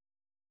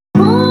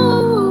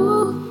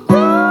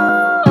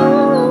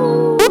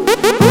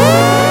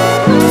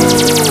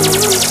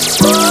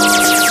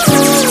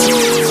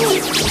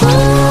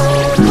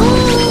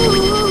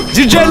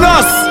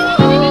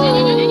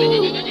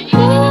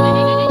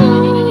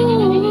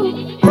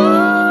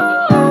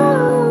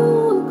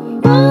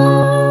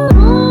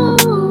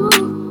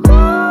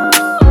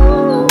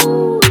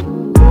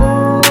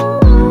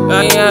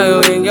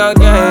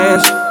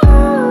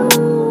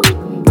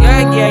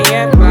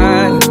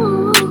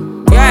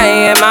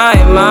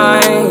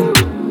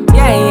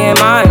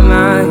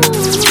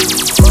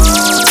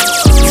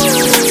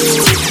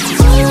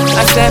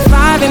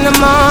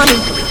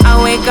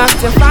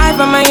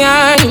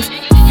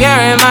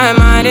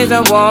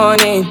as a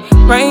warning.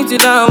 Pray to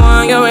the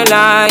one you're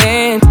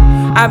relying.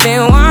 I've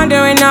been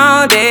wandering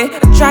all day.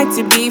 I tried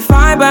to be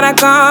fine, but I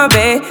can't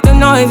be. The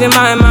noise in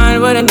my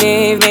mind wouldn't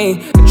leave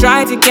me. I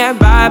tried to get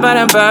by, but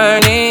I'm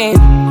burning.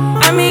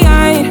 I'm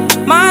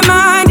behind, my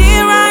mind,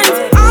 it runs.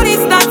 All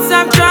these thoughts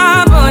have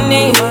troubled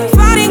me.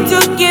 Fighting to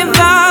give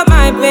up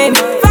my pain.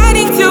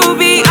 Fighting to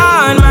be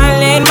on my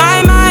lane.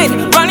 My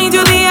mind running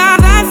to the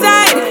other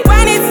side.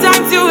 When it's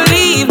time to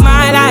leave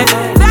my life,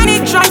 then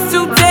it tries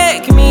to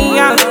take me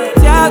out.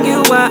 Tell you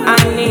what I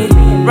need,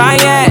 right?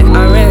 Yeah,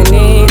 I really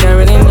need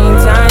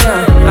time now.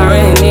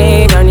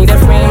 I need to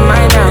free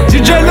my now. I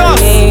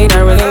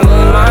really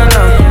need my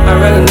now.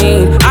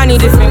 I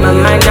need to free my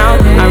mind now.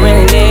 I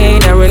really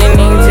need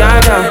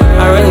time now.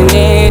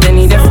 I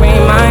need to free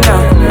my now.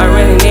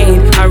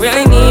 I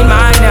really need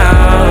my now.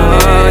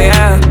 Oh,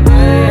 yeah.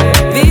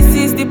 This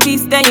is the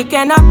peace that you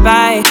cannot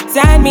buy.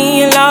 Send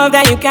me love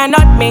that you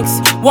cannot mix.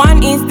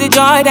 One is the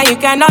joy that you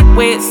cannot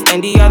waste,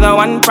 and the other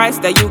one price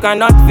that you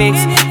cannot fix.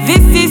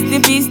 This is the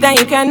peace that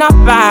you cannot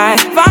buy.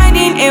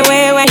 Finding a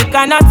way where you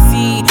cannot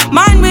see.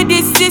 Man with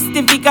this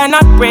system, he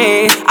cannot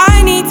pray.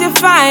 I need to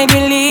find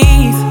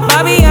relief.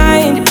 But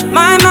behind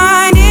my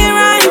mind, it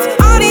runs.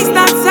 All these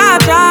thoughts are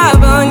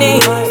trouble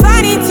me.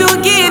 Fighting to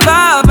give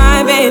up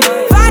my babe.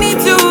 Fighting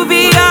to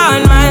be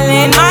on my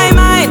lane. My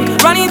mind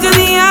running to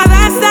the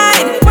other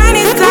side. When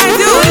it's time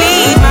to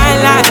leave my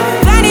life,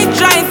 then it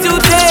tries to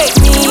take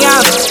me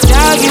out.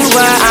 Tell you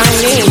what I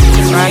need,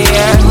 right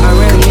here. I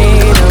really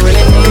need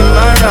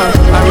my love.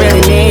 I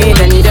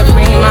need to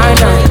free my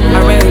love.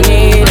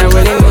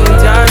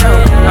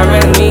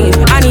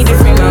 I need to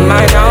free my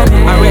mind now.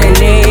 I really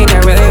need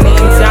time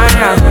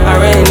now. I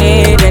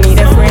need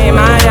to free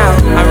my love.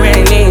 I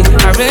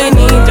really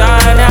need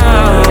time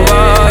now.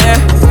 Oh yeah,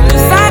 to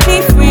set me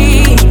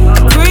free,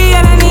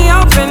 freer than the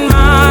open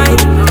mind,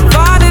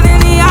 farther than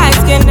the eyes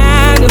can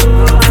handle,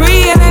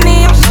 freer than the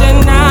ocean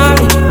now.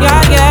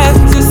 Yeah,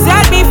 to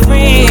set me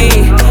free.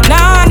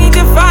 Now I need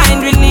to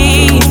find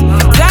release.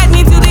 Set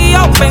me to the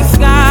open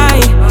sky.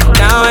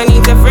 Now I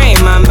need to free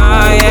my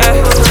mind. Yeah.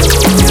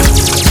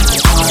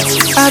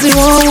 I be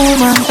one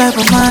woman type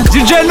of man.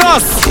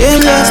 DjNos.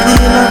 Shamelessly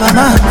love a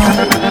man.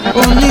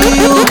 Only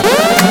you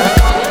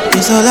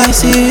is all I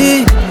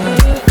see.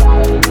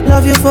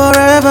 Love you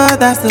forever,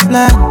 that's the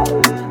plan.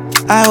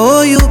 I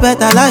owe you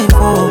better life,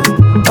 oh.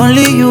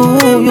 Only you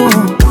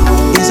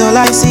is all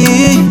I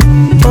see.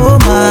 Oh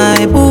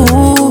my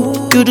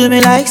boo, you do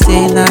me like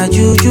say na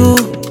juju.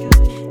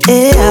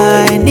 Hey,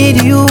 I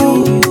need you,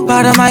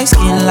 part of my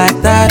skin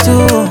like that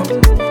too.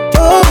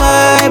 Oh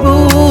my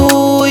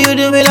boo, you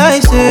do me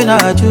like say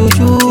na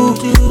juju.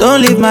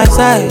 Don't leave my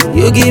side,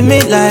 you give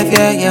me life,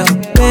 yeah.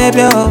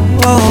 Baby, oh.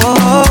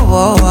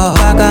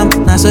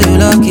 Bagam, now so you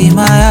lucky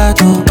my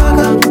heart, oh.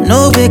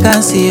 No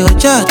vacancy, oh,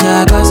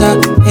 cha-cha, gaza.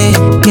 Hey,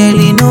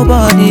 girlie,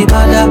 nobody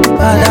better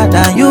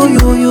than you.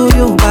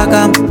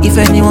 Bagam, if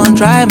anyone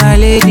try my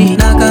lady,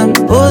 nakam.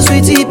 Oh,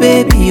 sweetie,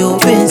 baby, oh,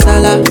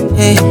 pensala.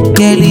 Hey,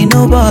 girlie,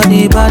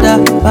 nobody better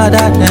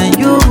than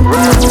you.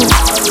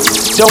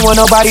 Don't want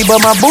nobody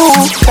but my boo,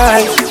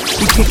 hey.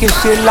 We kicking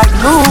shit like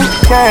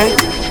Luke, hey.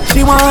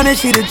 She 100,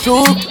 she the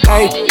truth,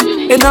 hey.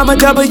 And I'm a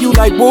W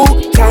like Wu,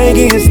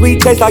 tangy and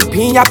sweet, taste like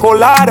pina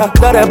colada.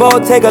 Love that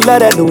Bottega, love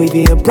that Louis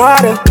V and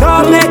Prada.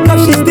 No makeup,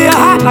 she still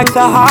hot like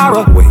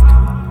Sahara. Wait,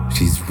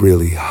 she's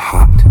really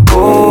hot.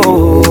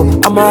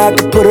 Oh, I'ma have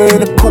to put her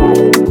in a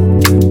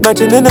coupe,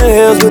 matching in the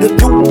hills with a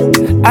view.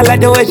 I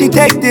like the way she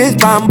take this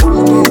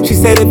bamboo. She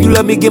said if you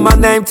love me, get my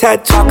name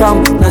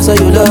tattooed. That's how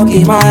you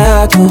lucky my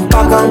heart, oh.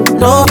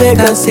 No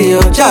vacancy,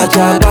 oh,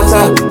 cha-cha,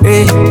 gaza.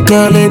 Hey,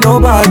 girl, ain't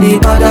nobody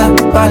better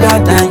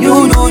than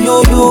you.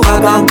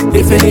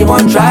 If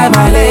anyone try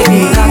my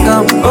lady,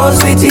 oh,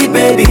 sweetie,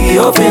 baby,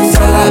 open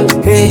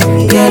salad. Hey,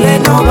 girl,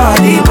 ain't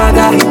nobody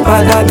better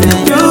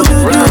than you.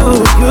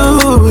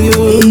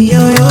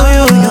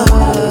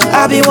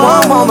 I be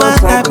one woman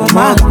type of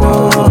man,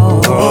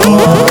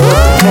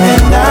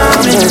 and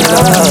I'm in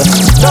love.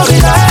 Don't be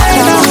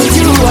lying, I'm with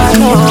you, I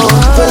know.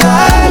 But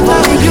life,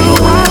 I'm with you,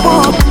 I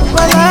want.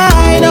 But I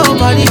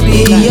nobody be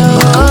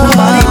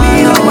nobody be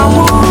on my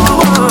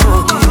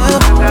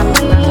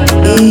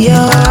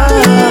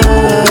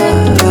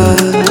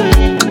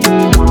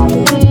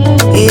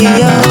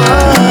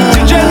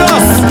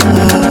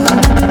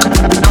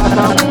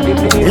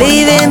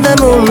Live in the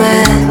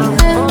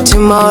moment.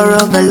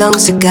 Tomorrow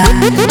belongs to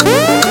God.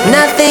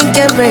 Nothing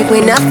can break me,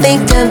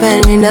 nothing can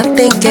bend me,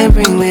 nothing can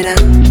bring me down.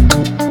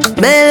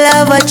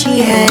 Bella what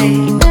you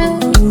hate,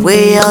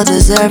 we all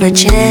deserve a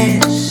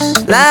chance.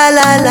 La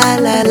la la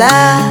la la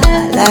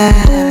la.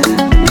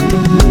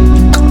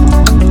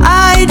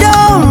 I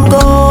don't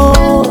go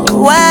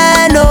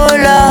where no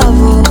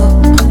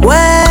love,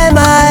 where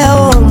my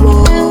home.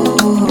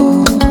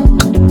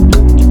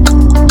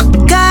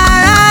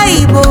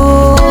 Caraibo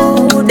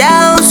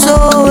down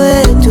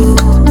Soweto,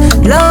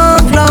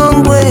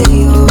 long way.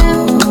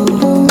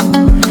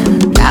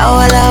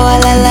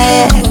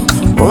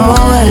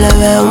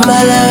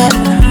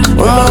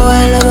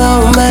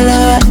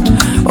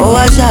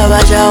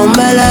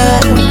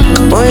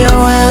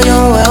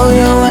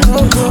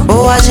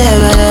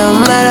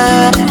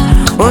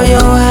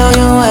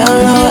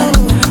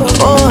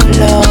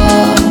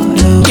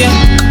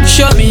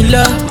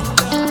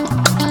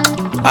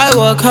 I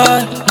work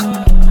hard.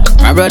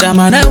 My brother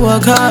man, I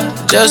work hard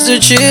just to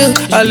chill.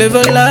 I live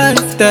a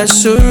life that's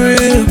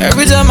surreal.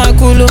 Every time I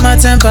cool my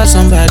temper,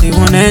 somebody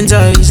wanna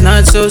enjoy. It's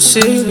not so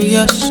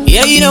serious.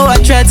 Yeah, you know I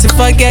try to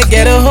forget,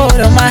 get a hold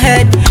on my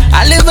head.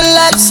 I live a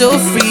life so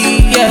free,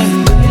 yeah.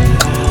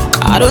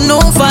 I don't know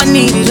if I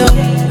need it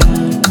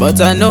all,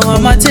 but I know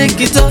I'ma take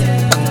it up.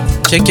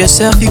 Check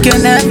yourself, you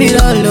can have it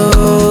all,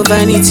 oh.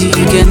 Vanity,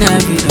 you can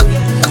have it all.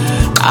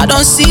 I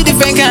don't see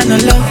different kind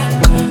of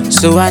love,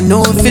 so I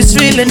know if it's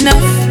real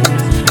enough.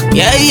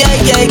 Yeah, yeah,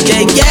 yeah,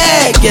 yeah,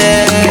 yeah,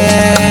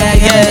 yeah,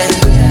 yeah.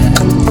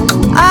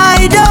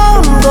 I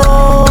don't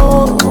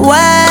go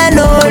where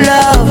no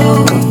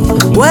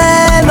love,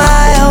 where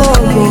my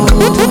home.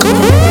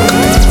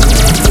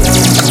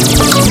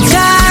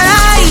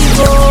 I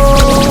go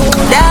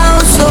down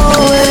so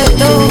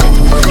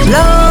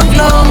long,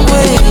 long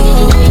way.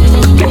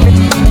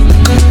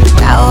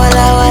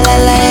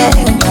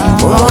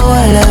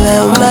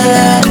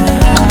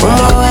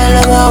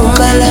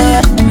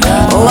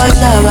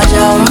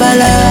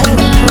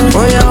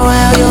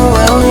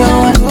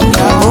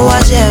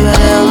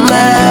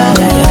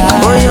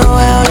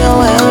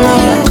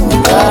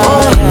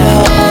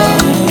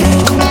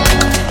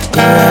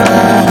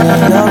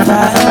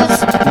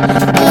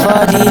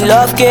 Before the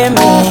love came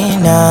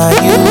in, now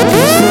you be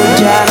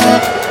soldier.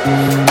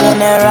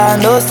 General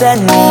no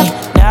send me,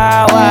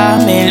 now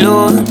I'm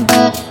alone.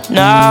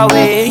 Now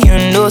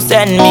you no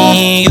send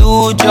me,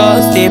 you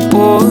just a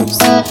pose.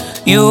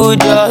 You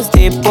just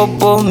a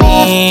popo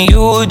me,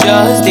 you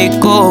just a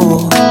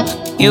go.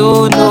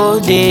 You know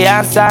they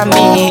answer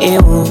me,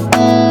 ewo,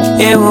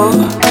 ewo,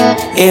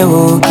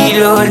 ewo,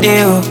 kilo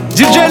deo.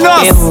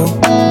 DjNos.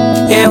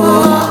 Ewo,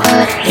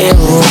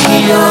 ewo,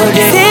 kilo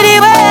deo. See the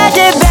way I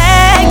dey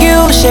beg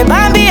you, she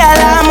bambi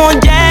alamu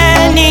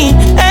Jenny.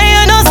 And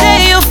you know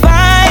say you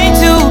fine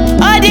too.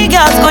 All the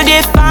girls go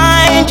they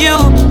find you,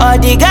 all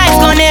the guys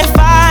gonna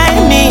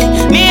find me.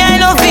 Me I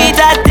no fit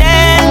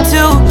attend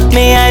to,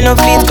 me I no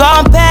fit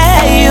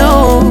compare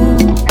you.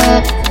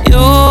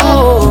 You,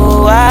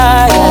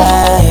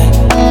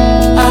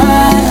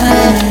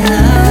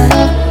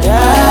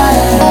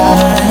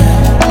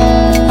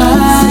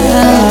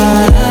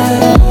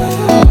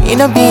 it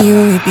no be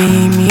you, it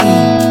be me.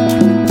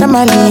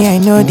 Normally I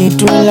know they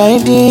do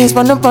like this,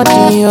 but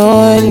nobody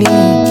only.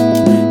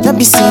 Don't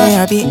be say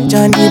I be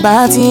Johnny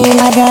Batty.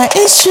 I got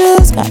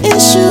issues, got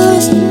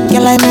issues.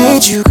 Girl, I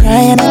made you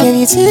cry and I gave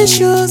you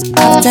tissues.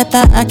 After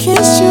that I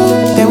kissed you,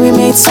 then we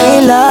made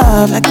sweet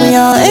love like we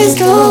always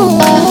do.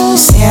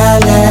 Say I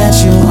let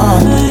you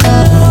on,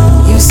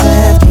 you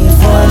said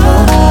before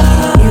long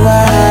you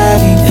were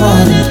having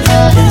fun.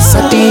 Then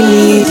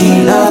suddenly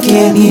the love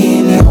came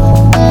in.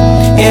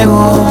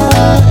 Ewo,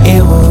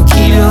 ewo,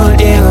 kilo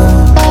deo.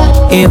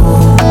 Ewo,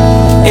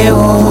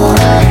 ewo,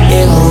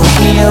 ewo,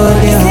 kilo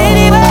deo. See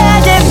the way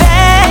I dey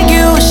beg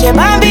you, she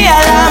bambi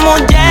alamu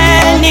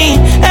Jenny.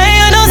 And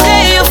you know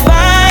say you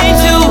fine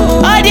too.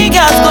 All the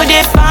girls go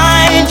they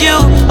find you,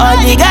 all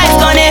the guys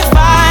gonna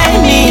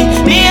find me.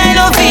 Me I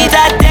no fit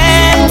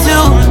attend to,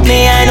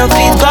 me I no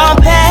fit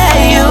compare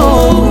you.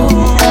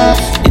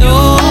 You,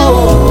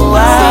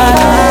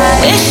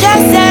 wish I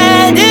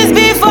said this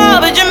before,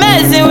 but you're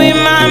messing with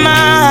my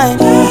mind.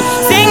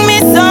 Sing me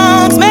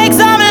songs, make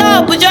some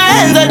love, put your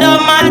hands under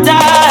my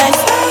thighs.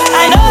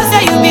 I know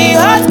say you be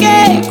hot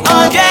cake,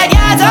 100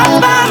 yards off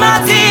by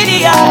my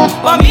TDI.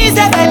 For me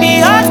say baby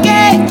hot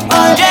cake,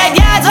 100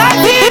 yards off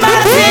by my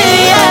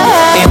TDI.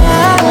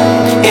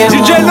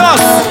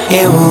 DjNos.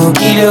 Ewo,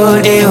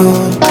 kilo deo.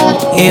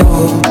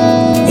 Ewo,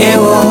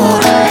 ewo,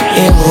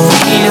 ewo,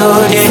 kilo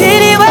deo. See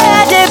the way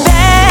I dey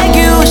beg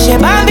you, she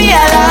bambi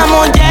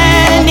alamu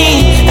Jenny.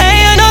 And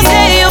you know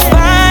say you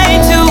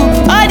fine too.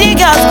 All the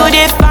girls go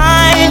they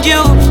find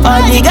you,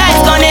 all the guys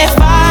gonna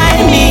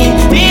find me.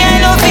 Me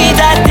I no fit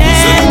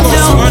attend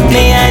to,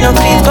 me I no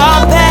fit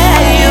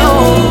compare you.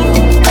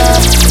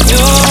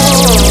 You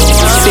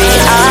say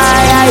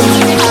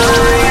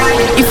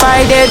if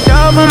I dey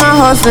double my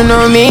hustle,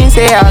 no mean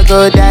say I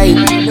go die.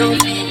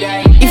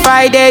 If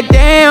I dey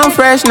damn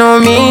fresh, no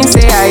mean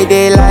say I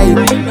dey lie.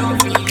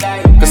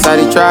 Cause I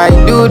dey try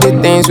do the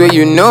things where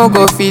you know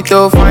go fit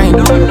to fine,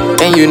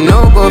 and you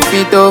know go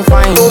fit to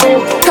fine.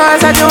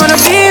 Cause I don't wanna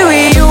be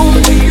with you,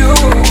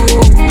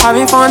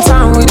 having fun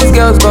time with these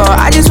girls, but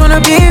I just wanna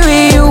be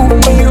with you.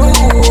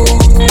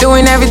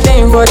 Doing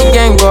everything for the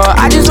gang, but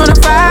I just wanna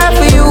fight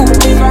for you.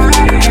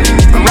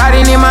 I'm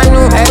riding in my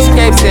new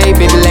Escape, say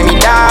baby let me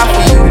die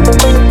for you.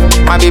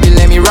 My baby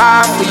let me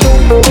ride for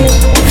you.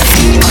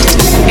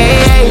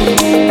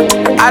 Hey,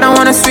 I don't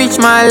wanna switch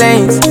my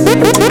lanes,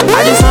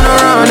 I just wanna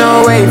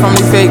run away from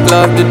the fake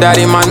love. Do that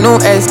in my new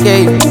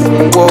Escape.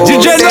 Whoa,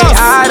 say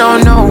I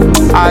don't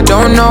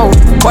know.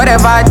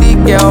 Whatever I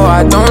did, girl,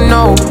 I don't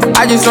know.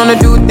 I just wanna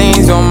do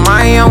things on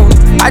my own.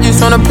 I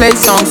just wanna play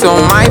songs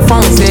on my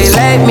phone. Say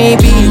let me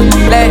be,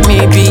 let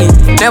me be.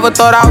 Never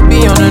thought I'd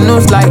be on the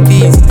news like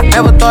this.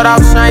 Never thought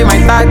I'd shine my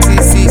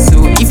 30 So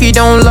if you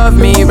don't love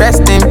me,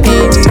 rest in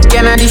peace.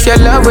 Girl, and this your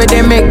love where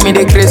they make me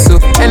the crazy so.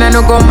 And I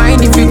no go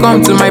mind if you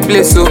come to my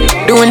place so.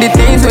 Doing the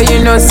things where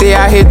you know say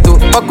I hate to.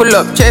 Buckle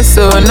up chest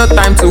so, no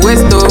time to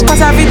waste though.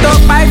 Cause I fit to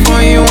fight for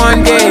you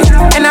one day.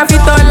 And I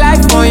fit to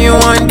life for you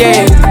one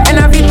day. And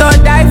I fit to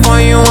die for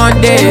you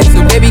one day.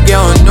 So baby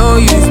girl, no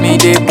use me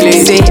they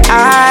play. Say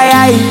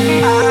I.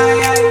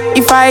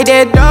 If I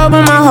did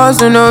double my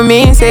hustle, no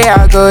mean say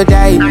I go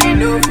die.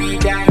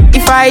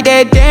 If I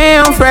did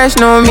damn fresh,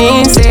 no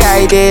mean say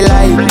I did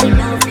lie.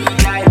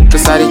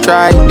 Cause I dey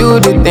try do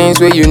the things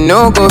where you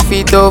know go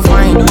fit to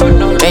fine.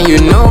 And you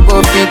know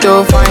go fit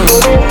to fine.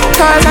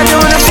 Cause I just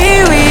wanna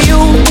be with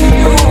you.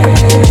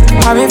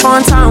 Having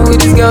fun time with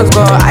these girls,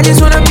 but I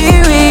just wanna be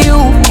with you.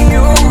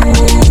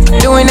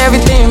 Doing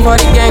everything for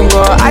the gang,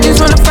 but I just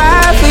wanna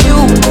fight for you.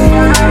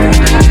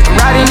 I'm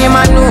riding in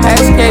my new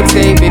escape,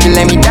 say baby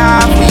let me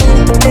die for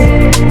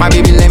you. My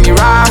baby let me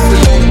ride for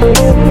you.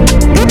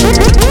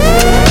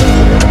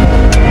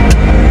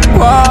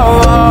 Whoa,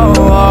 whoa,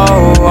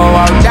 whoa, whoa,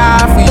 I'll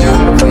die for you.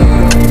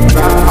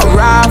 I'll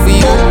ride for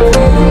you.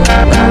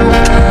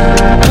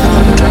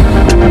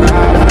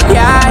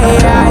 Yeah,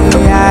 yeah,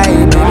 yeah,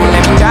 baby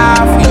let me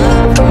die for you.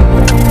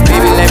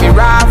 Baby let me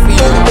ride for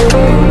you.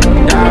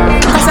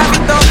 Cause I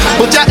feel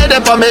put your head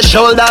up on my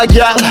shoulder,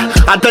 girl.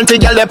 And 20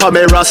 girl up on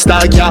my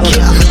roster, girl.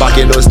 Back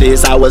in those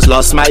days I was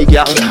lost, my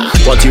girl.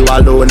 But you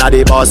alone are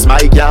the boss,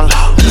 my girl.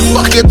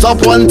 Fuck it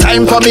up one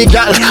time for me,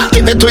 girl.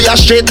 Give it to your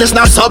straight, it's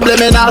not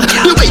subliminal.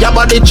 The way your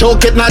body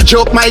choke, it not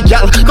joke, my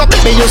girl. Come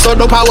with me, you so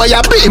no power,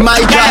 you be my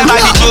girl. Yeah,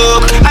 body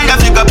choke, and you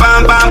figure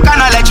bam bam,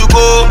 cannot let you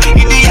go.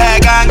 In the hair,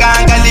 gang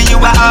gang, girl, you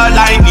are all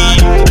I need.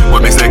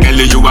 What me say, girl,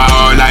 you are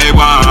all I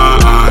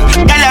want.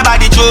 Yeah, your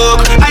body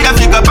choke, and you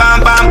figure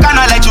bam bam,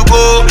 cannot let you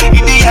go.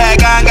 In the hair,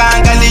 gang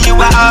gang, girl, you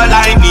are all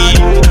I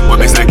need. What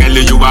me say, girl,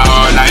 you are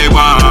all I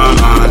want.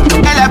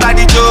 Yeah, your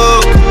body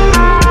choke.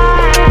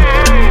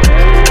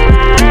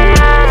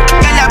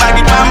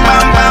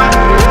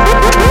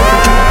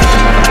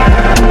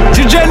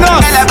 DjNos.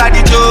 Girl, your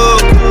body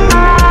joke.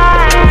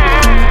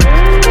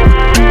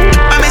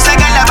 Mami say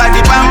girl, your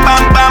body bam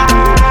bam bam.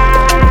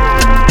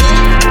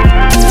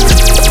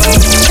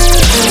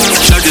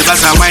 Show the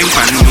bass and wine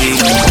for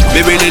me.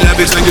 Baby, they love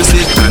it when you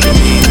sit on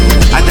me.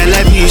 At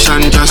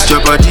television, just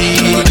your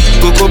body.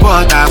 Cocoa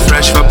butter,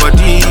 fresh for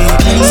body.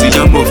 See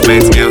your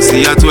movements, girl,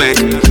 see your twerk.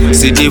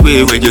 See the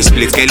way when you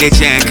split, girl, you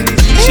check.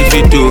 She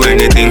fit do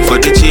anything for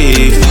the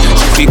chief.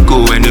 She fit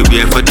go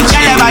anywhere for the chief.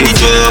 Girl, your body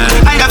joke,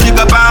 and you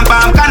figure bam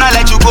bam, cannot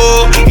let you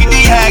go. In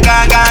the hair,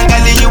 gang gang,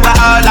 girl, you are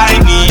all I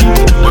need.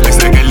 What me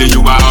say, girl,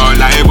 you are all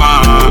I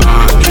want.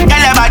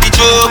 Girl, your body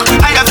joke,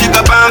 and you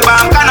figure bam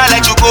bam, cannot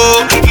let you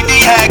go. In the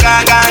hair,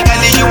 gang gang,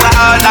 girl, you are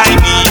all I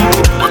need.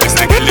 What me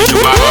say, girl, you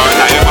are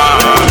all I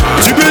want.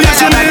 Tu peux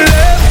laisser mes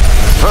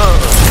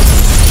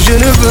Je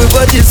ne veux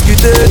pas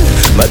discuter,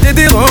 ma tête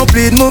est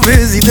remplie de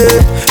mauvaises idées.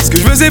 Ce que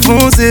je veux c'est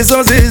foncer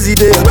sans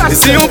hésiter. Et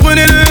si on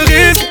prenait le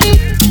risque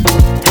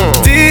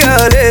d'y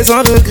aller sans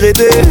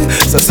regretter,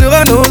 ça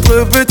sera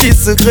notre petit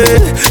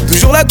secret.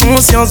 Toujours la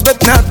conscience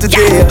bête not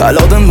today.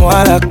 Alors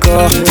donne-moi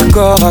l'accord,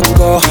 corps à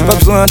corps. Pas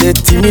besoin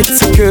d'être timide,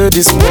 c'est que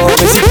du sport.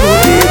 Et si tout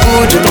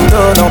dégoûte, je t'en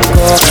donne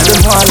encore.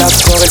 Donne-moi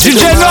l'accord et si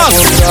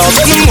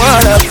donne-moi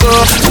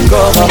l'accord,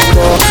 corps à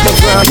corps. Pas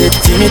besoin d'être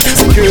timide,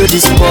 c'est que du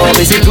sport.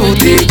 Et si tout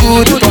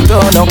dégoûte, je t'en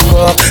donne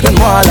encore.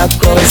 Donne-moi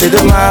l'accord et c'est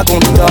demain qu'on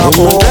dort.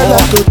 Oh, I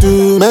like to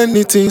do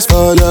many things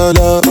for your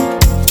love.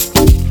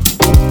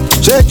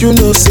 Check, you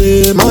know,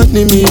 say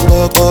money me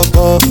pop.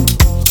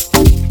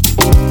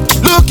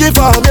 Looking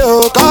for me,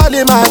 oh,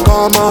 calling my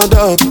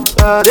commander.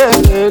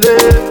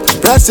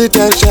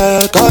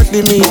 Presidential,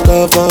 calling me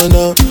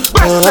governor.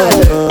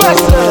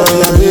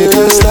 Make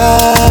a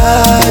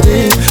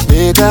study,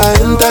 make I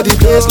enter the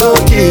place low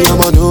key.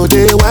 I'ma know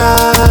they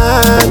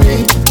want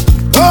me.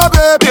 Oh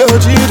baby, oh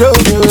Gido.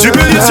 Tu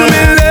peux lire sur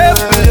mes lèvres.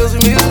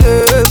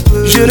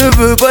 Je ne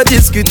veux pas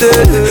discuter,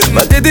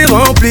 ma tête est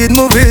remplie de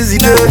mauvaises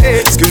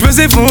idées. Ce que je veux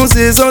c'est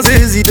foncer sans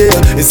hésiter.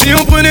 Et si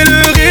on prenait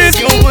le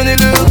risque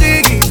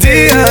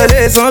d'y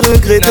aller sans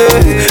regretter,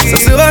 ça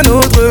sera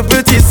notre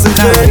petit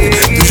secret.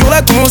 Toujours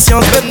la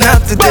conscience but not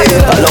today.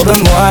 Alors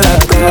donne-moi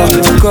l'accord,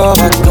 corps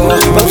à corps.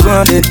 Pas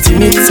besoin d'être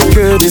timide, c'est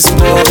que du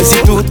sport. Et si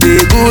tout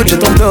dégoûte, je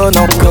t'en donne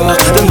encore.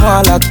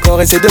 Donne-moi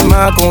l'accord et c'est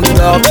demain qu'on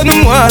dort.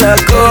 Donne-moi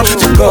l'accord,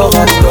 corps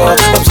à corps.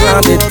 Pas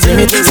besoin d'être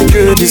timide, c'est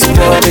que du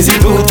sport. Et si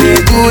tout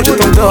dégoûte, je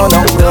t'en donne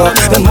encore.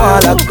 Donne-moi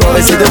l'accord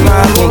et c'est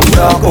demain qu'on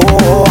dort.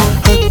 Oh.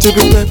 To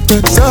be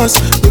pepper sauce,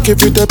 we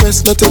give you the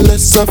best, nothing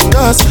less of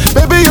us.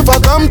 Baby, if I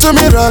come to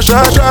me, rush.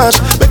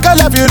 Make I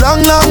love you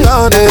long and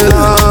long.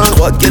 Je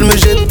crois qu'elle me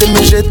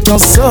jette un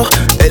sort.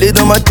 Elle est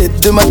dans ma tête,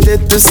 de ma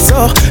tête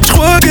sort. Je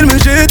crois qu'elle me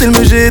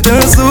jette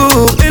un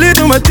sort. Elle est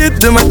dans ma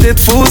tête,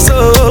 faut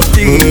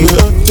sortir.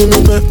 To me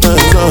pepper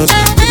sauce,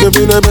 we give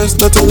you the best,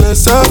 nothing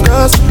less of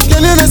us.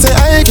 Girl, you know say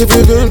I give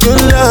you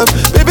good love.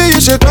 Baby, you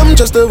should come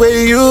just the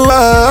way you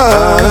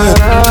are.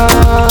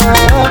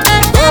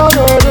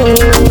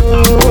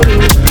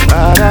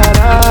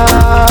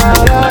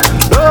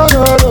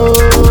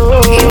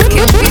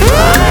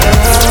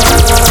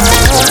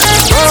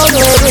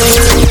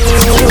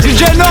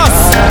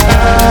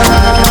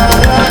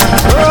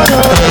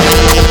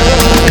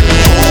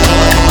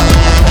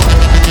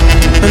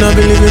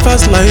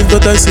 life,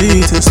 but I see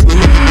it in slow.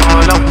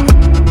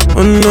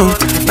 Oh no,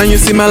 and you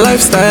see my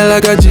lifestyle, I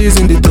got G's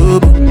in the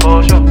tub.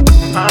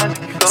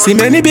 See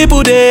many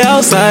people there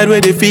outside where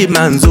they feed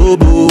man's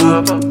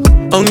oboe.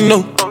 Oh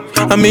no,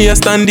 and me a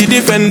stand the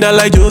defender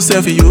like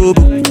Joseph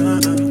Yobo.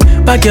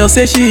 But girl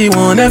say she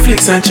want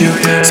Netflix and chill,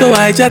 so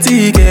I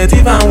chatty get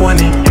even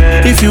warning.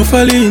 If you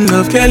fall in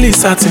love, Kelly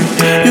satin.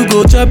 You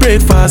go to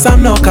breakfast,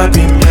 I'm not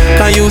capping.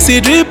 Can you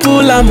see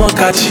dripple, I'm not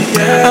catching.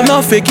 I'm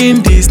not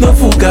faking this, no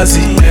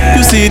fugazi.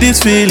 You see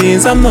these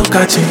feelings, I'm not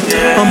catching.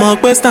 I'm a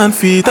quest and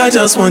feet, I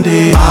just want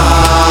it.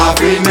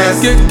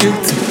 Happiness.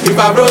 If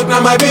I broke, now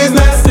my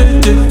business.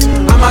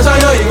 I'ma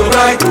show you go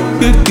right.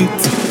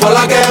 All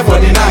I care for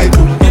the night.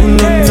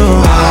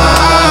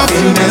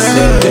 Happiness.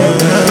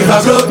 If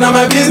I broke, now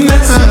my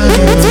business.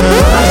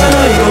 I'ma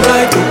show you go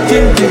right.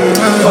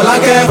 All I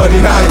care for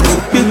the night.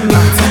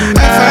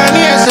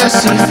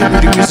 F-I-N-E-S-S-E, if you be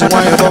the reason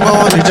why your baba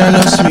want to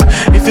jealous me.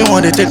 If you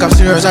want to take up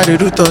serious, I do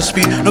top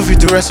speed. No fit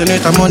to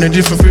resonate, I'm on a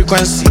different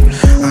frequency.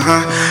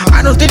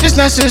 I don't think it's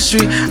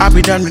necessary. I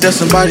be done with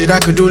somebody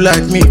that could do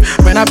like me.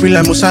 Man, I be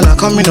like Musala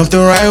coming off the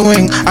right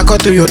wing. I got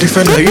to your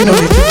defender, you know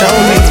they put down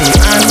me.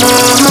 I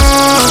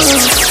know,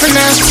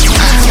 finesse.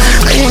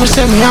 You must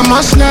tell me I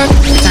must not.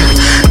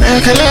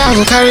 I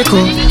go carry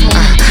go.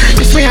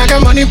 If me I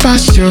got money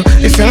past you,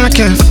 if you're not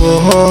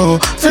careful,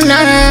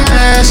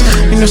 finesse.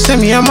 You know say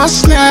me I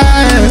must not.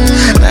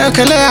 I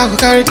go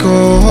carry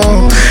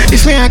go.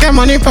 If me I got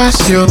money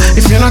past you,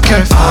 if you're not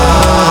careful.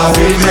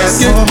 Happiness.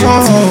 If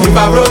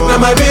I broke, now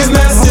my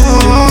business.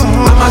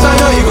 I'ma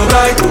show you go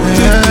right.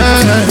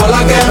 All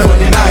I care for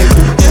the night.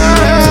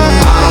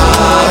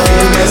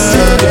 Happiness.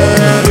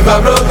 If I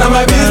broke, now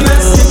my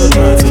business.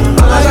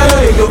 I'ma show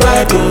you go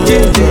right.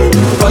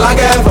 All I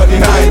care for the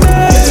night.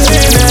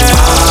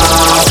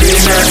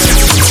 Happiness.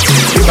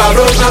 If I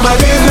broke, now my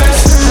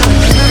business.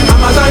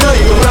 I'ma show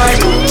you go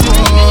right.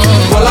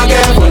 All I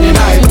care for the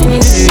night.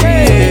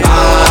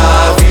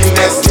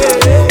 Happiness.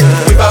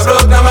 If I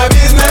broke, now my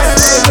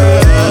business.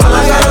 I'ma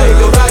show you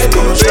go right.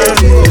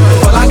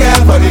 All I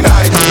care for the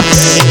night.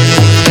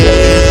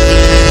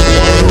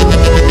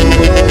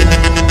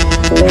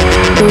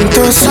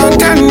 Don't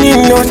something you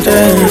know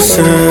that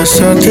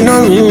something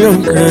on you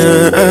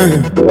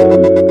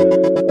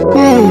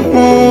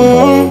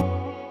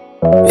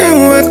and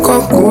wake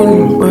up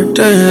cool, but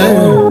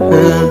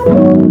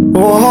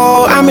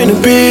oh, I'm in a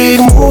big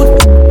mood.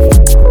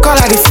 Call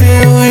I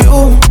feel you.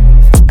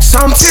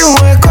 Something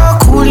wake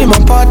up cool in my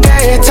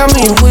body. Tell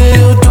me you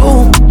will do.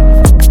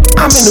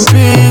 I'm in a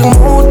big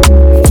mood.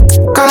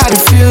 Call I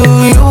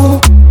feel you.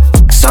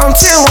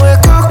 Something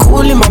wake up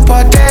cool in my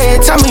body.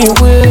 Tell me you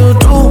will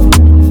do.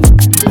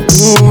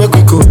 Make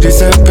we go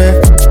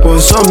December. But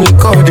some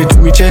call they do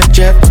me check.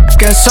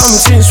 Get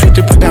something sweet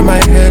to put on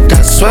my head,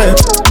 that's why.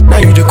 Now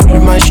you the cool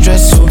my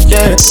stress, so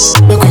yeah.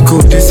 Make we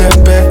go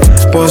December.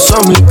 But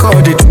some call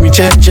they do me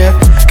check.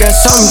 Get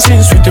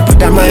something sweet to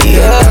put on my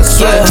head, that's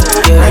why.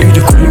 Now you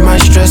the cool my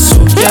stress,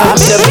 so yeah. I'm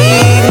in a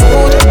big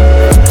mood.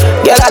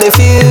 Girl, I dey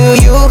feel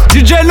you.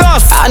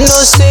 DjNos. I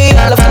know say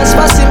all of us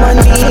passing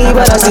money,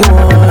 but I still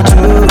want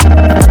you.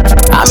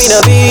 I'm in a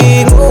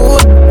big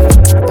mood.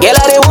 Girl,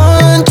 I dey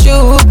want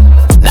you.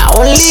 Now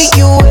only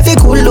you, if you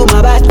cool on my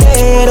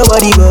body,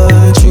 nobody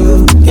but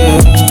you.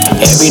 Yeah.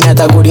 Every night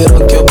I go to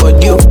rock your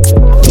body.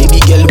 Baby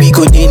girl, we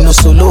go dey no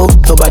solo.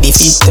 Nobody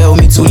fit tell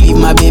me to leave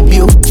my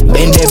baby.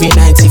 Bend every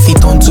night if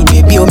it on to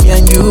baby. Oh, me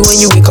and you, when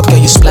you wake up, girl,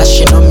 you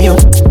splashing on me.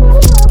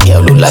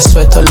 Yeah, look like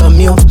sweat all on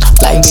me.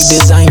 Like the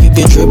design, you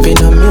be dripping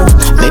on me.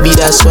 Maybe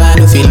that's why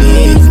I don't feel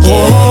it.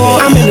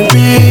 Yeah. I'm in a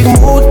big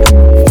mood.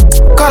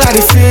 Call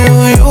I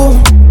feel you.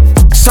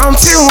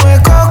 Something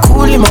wake up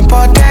cool in my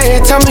body.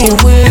 Tell me you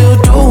will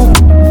do.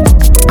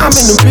 I'm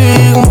in a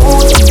big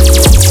mood.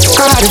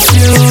 Call I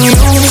feel you.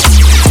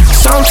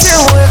 Something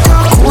wake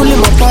up cool in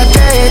my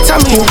body. Tell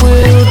me you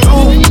will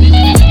do.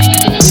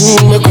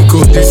 Make we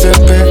go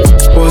December.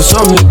 But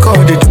some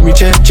call they do me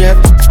check.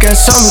 Get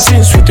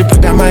something sweet to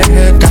put on my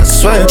head,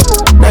 that's why.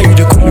 Now you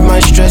the cool my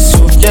stress,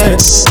 so yeah.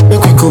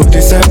 Make we go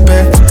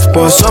December.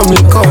 But some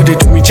call they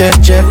do me check.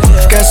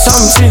 Get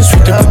something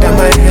sweet to put on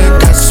my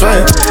head, that's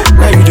why.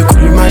 Now you the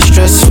cool my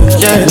stress, so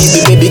yeah.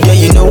 Baby girl,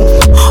 you know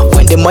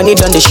when the money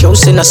done the show,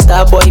 send a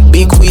star boy,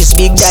 big whiz,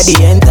 big daddy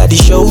enter the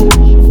show.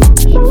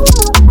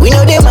 We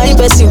know they mind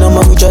person, no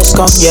more, we just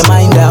come, yeah,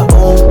 mind our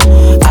own.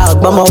 I'll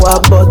bum a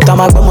walk, but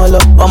I'm a bum a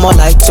lot, I'm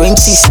like 20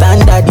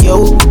 standard,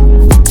 yo.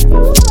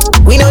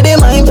 We know they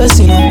mind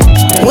person,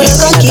 we don't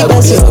gonna keep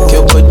us in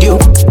your body.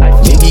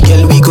 Baby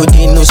girl, we go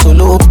dey no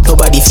solo.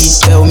 Nobody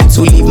fit tell me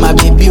to leave my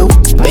baby.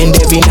 Bend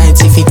every night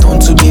if it on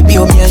to baby.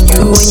 Oh, me and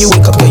you, when you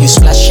wake up, girl, you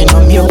splashing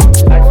on me.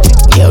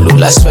 Yeah, look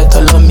like sweat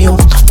all on me.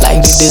 Like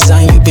the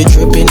design, you be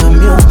dripping on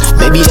me.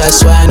 Maybe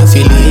that's why I don't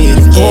feel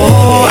it. Yeah.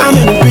 Oh, I'm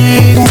in a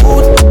big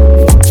mood.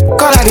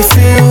 Call I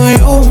feel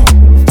you.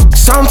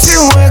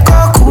 Something wake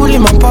up cool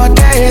in my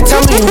body.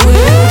 Tell me you will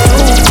do.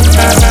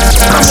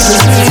 I'm in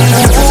a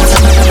big mood.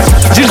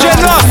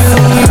 DjNos.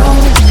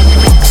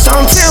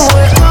 Something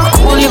wake up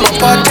cool in my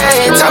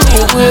body. Tell me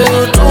you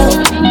will do.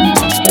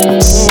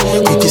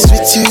 It is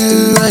with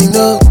you, I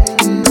know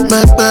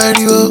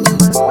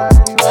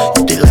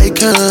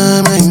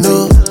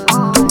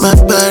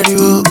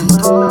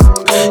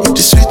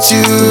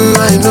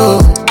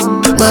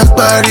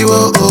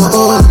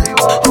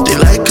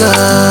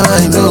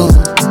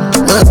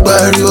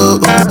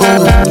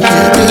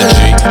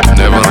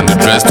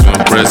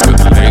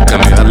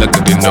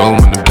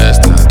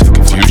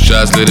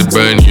lies, let it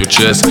burn in your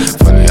chest.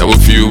 Funny how a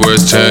few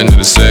words turn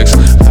into sex.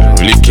 I don't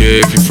really care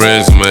if you're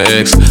friends with my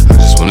ex. I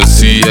just wanna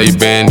see how you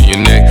bend your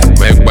neck.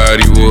 Make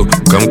body walk,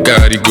 come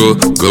carry go.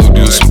 Go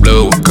do some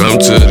blow, come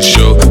to the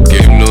show.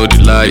 Game no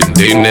delight, and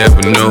they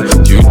never know.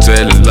 You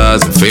telling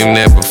lies and fame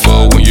never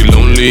fall. When you're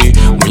lonely,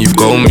 when you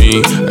call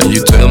me, and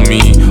you tell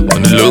me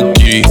on the low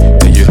key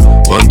that you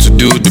want to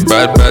do the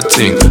bad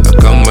thing. I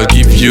come and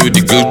give you the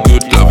good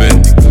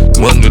loving.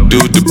 Want to do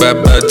the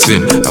bad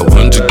thing. I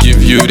want to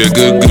give you the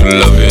good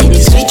loving.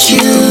 It's with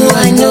you,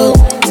 I know.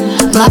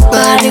 My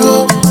body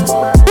will.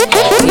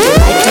 You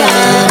like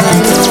that, I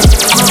know.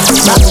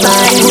 My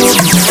body will.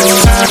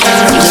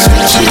 It's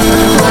with you,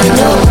 I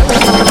know.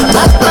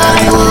 My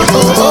body will.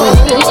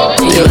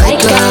 You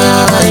like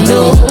that, I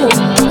know.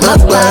 My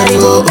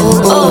body will.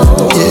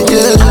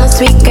 I'm a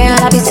sweet girl,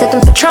 I be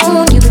sipping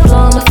Patron. You be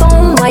blowing my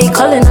phone while you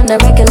calling on the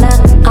regular.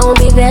 I won't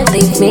be there,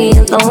 leave me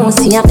alone.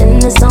 See, I'm in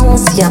the zone,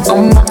 see, I'm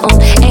on my own.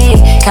 Hey,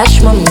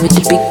 cash mommy with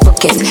the big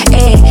bucket.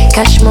 Hey,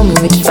 cash mommy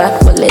with the fat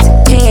wallet.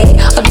 Hey,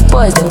 all the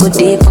boys, them good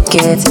day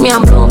pockets. Me,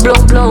 I'm blown,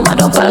 I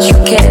don't pass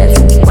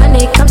rockets. When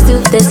it comes to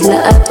this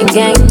love and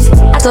games,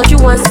 I told you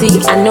once,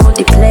 see, I know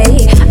the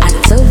play. I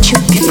told you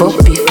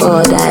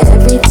before that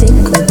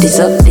everything good, this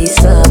up.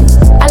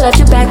 I loved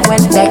you back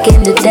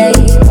in the day.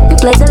 We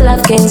played the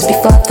love games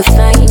before the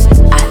fame.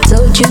 I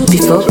told you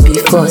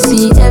before,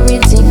 see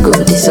everything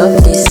good, this up.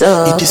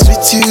 It is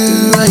with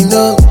you, I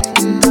know.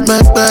 My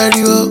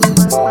body will.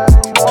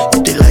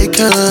 They like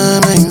her,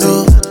 I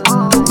know.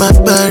 My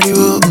body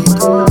will.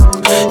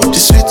 It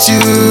is with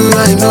you,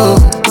 I know.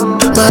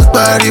 My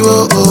body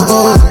will.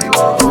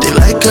 They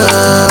like her,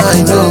 I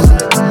know.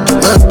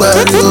 My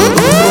body will.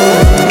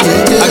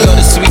 I got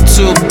a sweet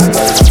tooth.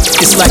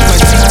 It's like my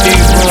TV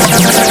room.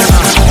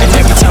 And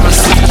every time I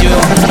see you,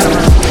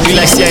 we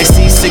like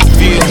CIC, sick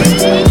view.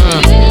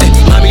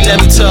 Mommy,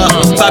 let me talk.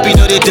 Papi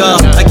know they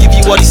dog. I give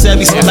you all these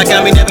service like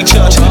I'm in every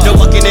church. They're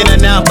walking in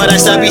and out, but I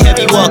sabi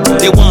heavy walk.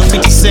 They want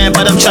 50 cents,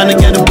 but I'm trying to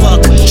get a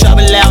buck.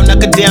 Travel loud,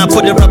 knock it down,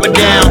 put the rubber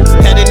down.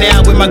 Heading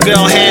out with my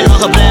girl, hand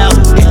on her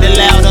blouse. Hit the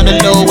loud on the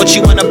low, what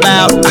you want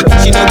about?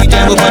 She know we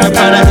down with what the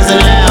product is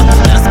allowed.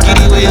 Let's get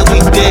it where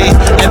we day.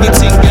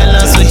 Everything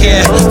balance so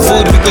here.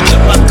 Food we could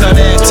jump and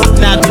correct.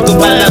 Now we go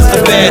balance the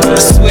bed. I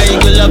swear you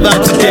will love her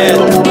to death.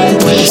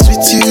 When it's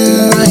with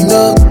you, I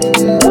know.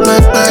 My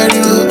body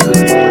will.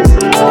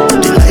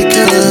 They like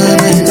her,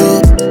 I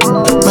know.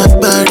 My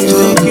body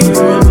will.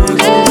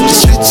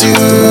 It's with you,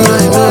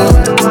 I know.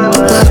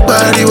 My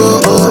body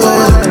will.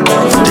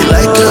 They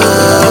like her,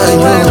 I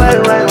know.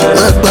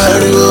 My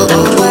body will.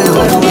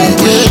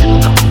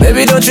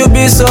 Baby, don't you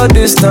be so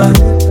distant.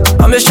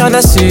 I'm just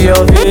tryna see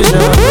your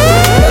vision.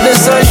 Let the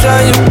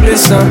sunshine you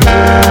listen.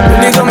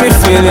 Really got me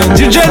feeling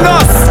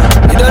DjNos.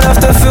 You don't have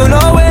to feel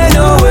no way.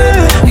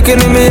 You can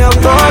leave me up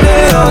all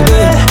day.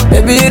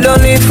 Baby, you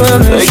don't need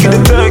permission.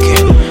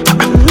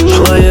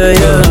 Oh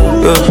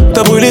yeah.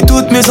 T'as brûlé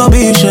toutes mes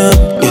ambitions,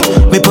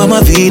 mais pas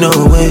ma vie, no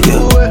way.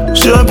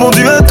 J'ai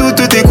répondu à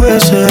toutes tes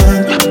questions.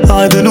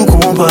 Arrête de nous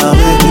comparer.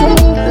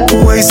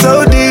 Why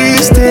so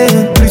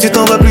distant? Plus tu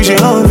t'en vas, plus j'ai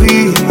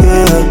envie.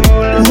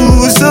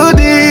 Ooh, so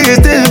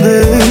distant,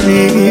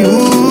 baby.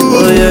 Ooh.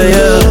 Oh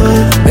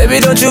yeah. Baby,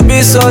 don't you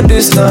be so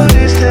distant.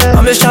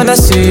 I'm just tryna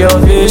see your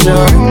vision.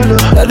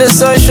 Let the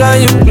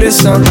sunshine you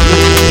glisten.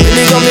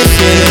 Really got me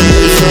feeling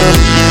different.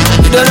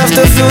 You don't have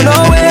to feel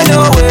no way.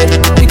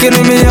 You can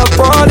leave me up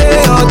all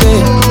day.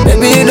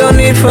 Baby, you don't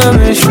need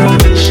permission.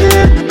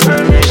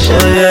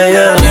 Oh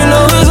yeah. You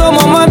know it's all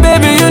on my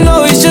baby, you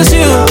know it's just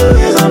you.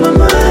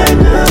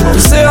 You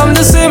say I'm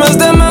the same as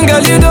them, man,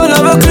 girl, you don't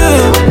have a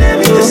clue.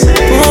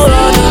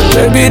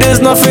 Baby, there's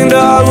nothing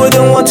that I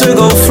wouldn't want to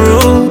go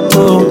through.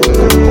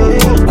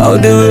 I'll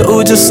do it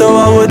all just so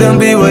I wouldn't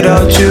be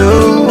without you.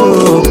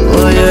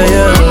 Oh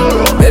yeah.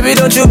 Baby,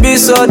 don't you be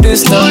so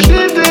distant.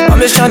 I'm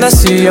just tryna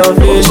see your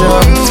vision.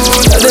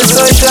 Let the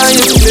sunshine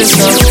you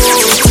listen.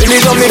 Really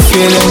got me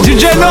feeling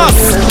DjNos.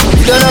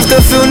 You don't have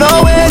to feel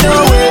no way.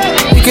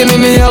 You can leave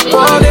me up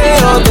all day.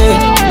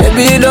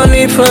 Baby, you don't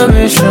need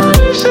permission.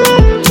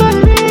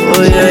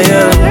 Oh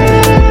yeah.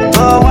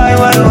 Oh why? Oh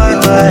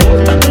why?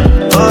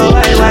 Oh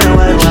why?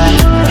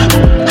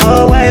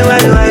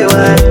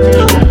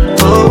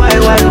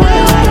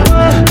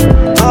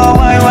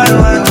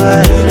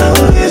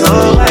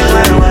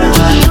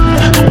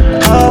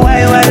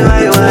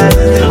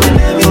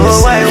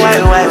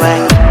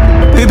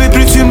 Bébé,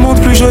 plus tu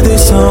montes, plus je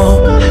descends.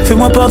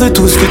 Fais-moi part de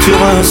tout ce que tu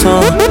ressens.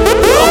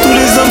 Or tous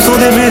les hommes sont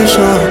des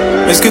méchants,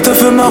 mais ce que t'as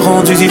fait m'a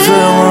rendu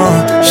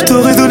différent. Je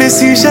t'aurais donné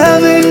si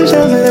jamais.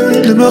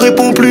 Ne me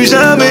réponds plus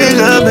jamais.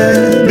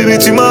 Bébé,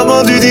 tu m'as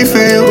rendu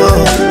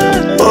différent.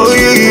 Oh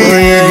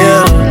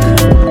yeah.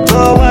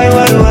 Oh why? Oh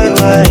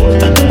why?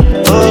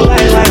 Oh why?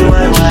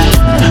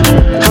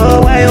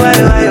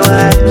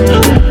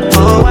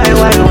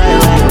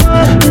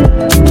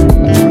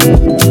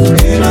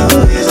 You know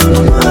he's on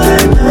my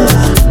mind now.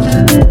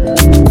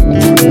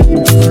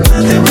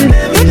 Nothing will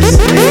ever be the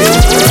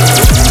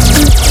same.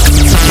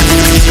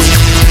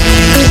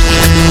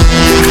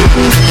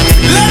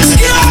 Let's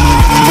go!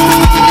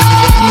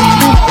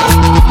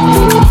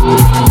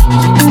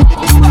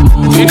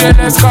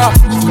 let's go.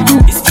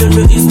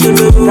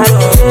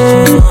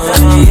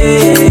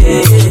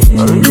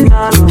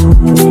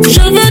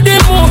 Je veux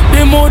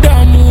des mots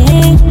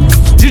d'amour.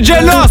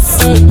 DjNos.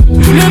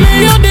 Le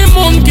meilleur des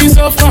mondes qui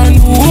s'offre à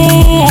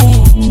nous.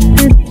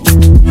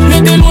 Ne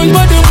t'éloigne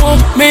pas de moi,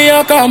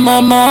 meilleur qu'à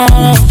maman.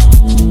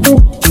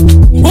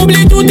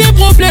 Oublie tous tes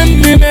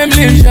problèmes, mais même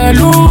les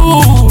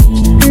jaloux.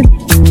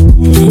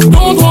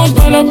 Don't want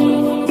pas là.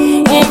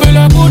 On veut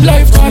la good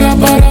life, para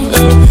para.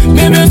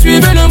 Mais bien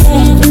suivez le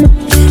move.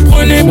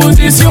 Prenez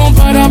position,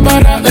 para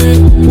para.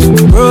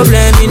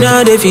 Problem in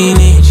all the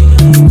finish.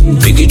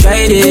 We could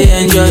try to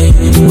enjoy.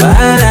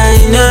 Bala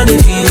in all the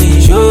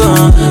finish.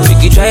 Oh, we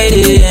could try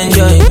to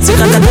enjoy.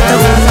 Sikata we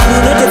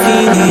know the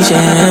finish.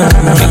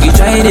 We could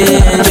try to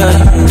enjoy.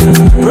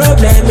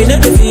 Problem in all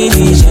the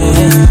finish.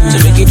 So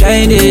we could try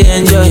to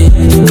enjoy.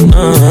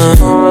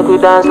 We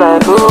could dance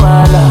like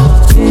Luala.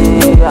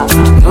 Yeah,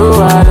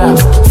 Luala.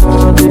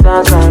 We could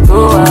dance like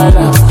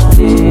Luala.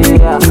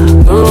 Yeah,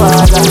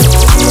 Luala.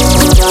 We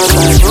could dance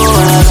like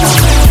Luala.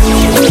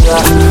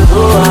 Yeah,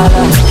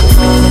 Luala.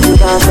 We could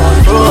dance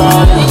like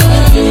Luala.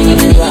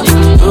 Yeah,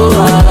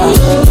 Luala.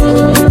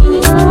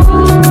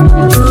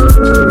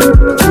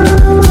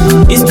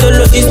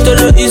 Istolo.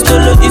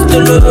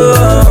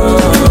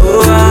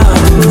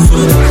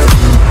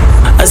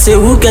 I say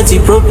who get the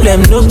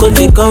problem, no go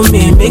take on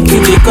me, make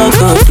you take on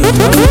God.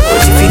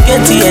 But if you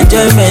get the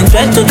enjoyment,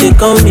 try to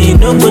take on me,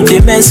 no go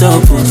take mess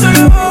up.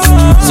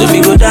 So we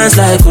go dance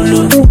like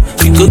Olo,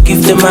 we go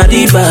give them a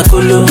riba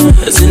Colo.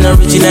 As an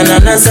original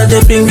and answer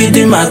they bring it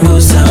in my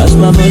cosa. As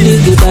my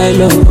money to buy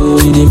love, oh,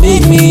 it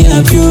make me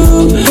happy,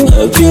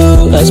 happy.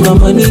 As my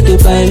money to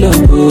buy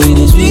love, oh, it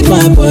is sweet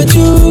my but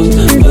you.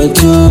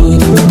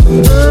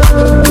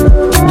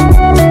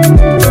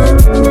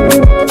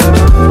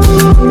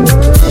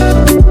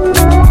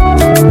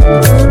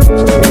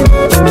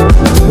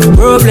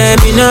 Problem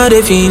in all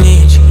the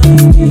finish.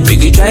 We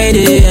could try to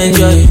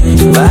enjoy.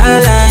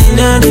 Bala in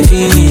all the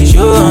finish.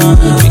 Oh,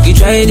 we could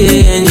try to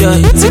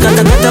enjoy.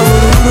 Sikata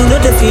we know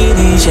the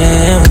finish.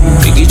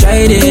 We could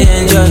try to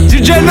enjoy.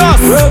 DjNos.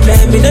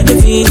 Problem in all the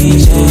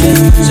finish.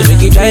 So we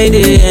could try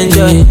to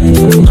enjoy. We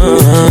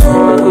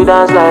could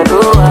dance like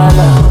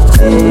Luala.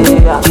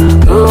 Yeah,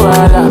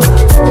 Luala.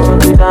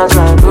 We could dance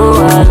like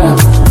Luala.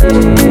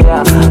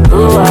 Yeah,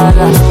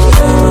 Luala.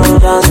 We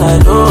could dance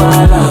like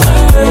Luala.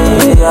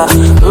 Yeah,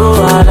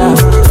 Luala.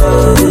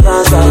 We could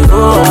dance like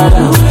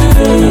Luala.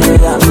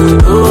 Yeah,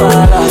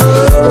 Luala.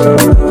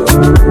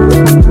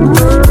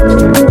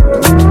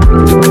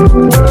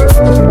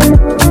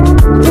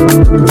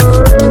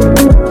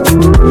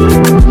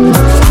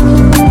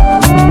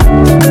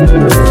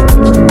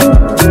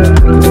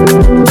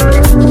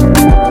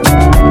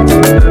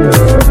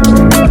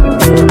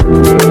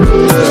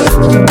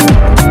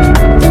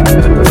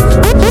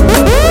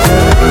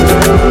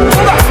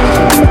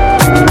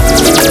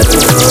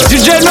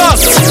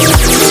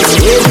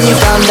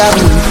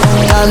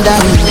 Calm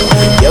down.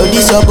 Yo,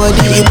 this your body,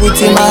 it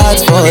puts in my heart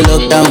for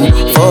lockdown,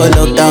 oh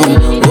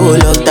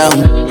lockdown.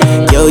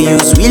 Yo, you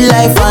sweet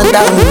life,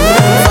 phantom.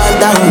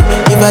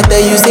 If I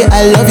tell you say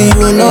I love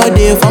you, no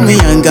day for me,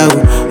 young girl,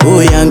 oh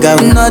young girl.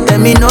 No tell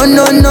me no, oh.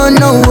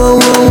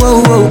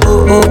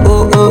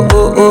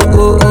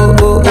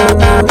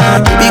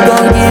 Baby,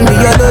 gon' give me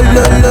your lo.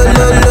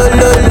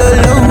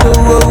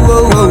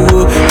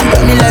 You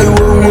got me like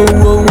whoa.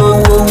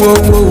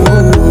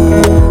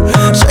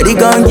 Shawty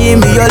gon' give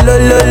me your lo.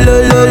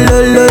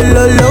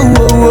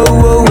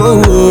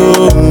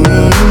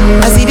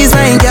 I see this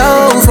fine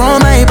girl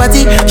from my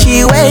party,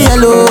 she wear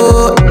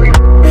yellow.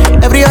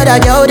 Every other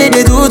girl they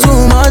do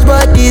too much,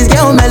 but this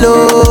girl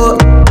mellow.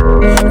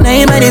 Now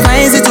in my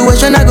divine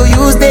situation, I go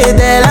use they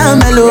tell I'm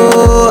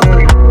mellow.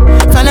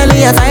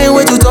 Finally I find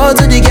way to talk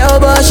to the girl,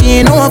 but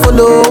she ain't no one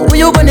follow. When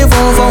you gonna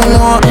phone for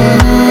one?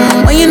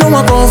 When you know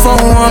I come for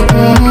one?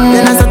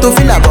 Then I start to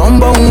feel a bum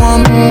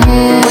one.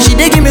 But she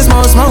dey give me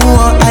small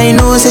one. I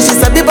know say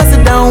she's a bit pass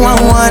it down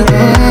one.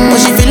 But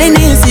she feeling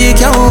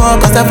insecure,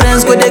 cause her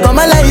friends go they go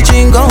my light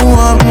ring go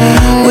on.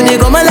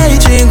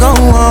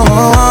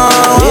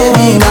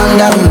 Baby,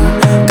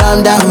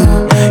 calm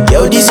down.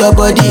 Yo, this your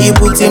body, it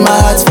puts in my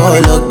heart for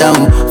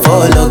lockdown,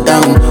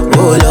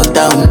 oh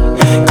lockdown.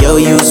 Yo,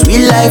 you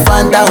sweet life,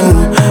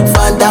 phantom.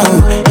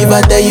 If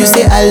I tell you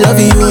say I love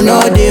you,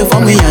 no day for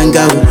me, young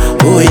girl,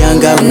 oh young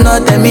girl. No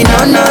tell me no,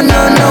 oh.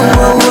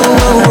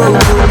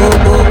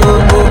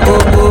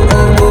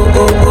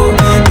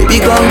 Baby,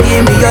 come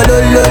give me your lo.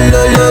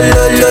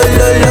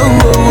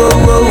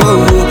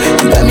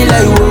 You got me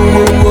like whoa.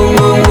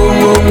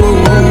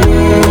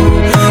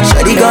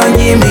 Shawty, come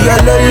give me your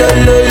lo.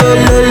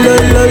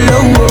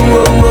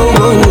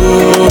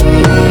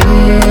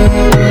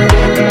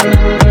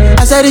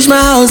 As I reach my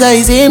house,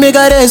 I say, make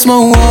a rest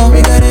more.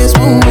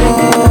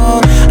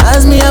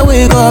 As me, I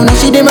wake up, now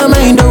she did my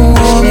mind, don't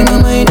walk.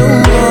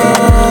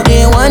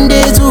 Day one,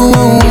 day two,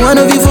 one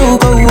of you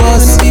folk go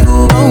us.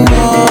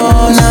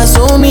 Now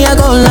so me, I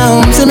go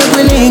down, say make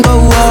we link go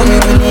walk.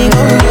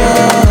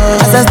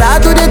 As I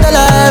start to the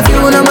life, you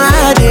know my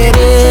heart it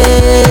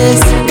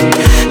is.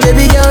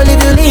 Baby girl,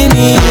 if you leave me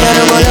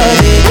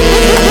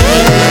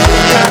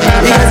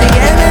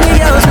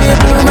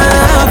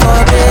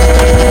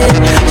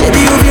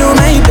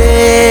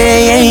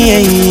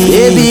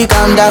baby,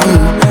 calm down,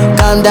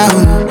 calm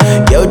down.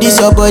 Yo, this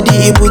your body,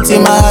 it puts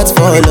in my heart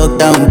for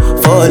lockdown,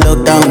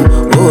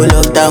 oh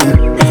lockdown.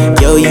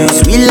 Yo, you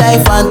sweet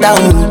life,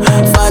 phantom,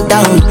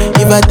 phantom.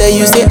 If I tell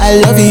you say I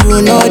love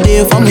you, no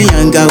day for me,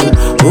 young girl,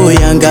 oh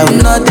young girl.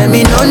 No tell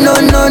me no, no,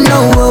 no,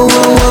 no, oh,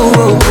 oh,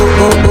 oh,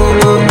 oh, oh,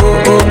 oh, oh,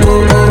 oh,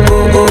 oh, oh,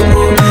 oh, oh.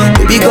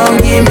 Baby, come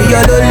give me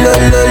your lo, lo,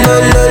 lo, lo,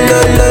 lo,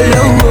 lo, lo,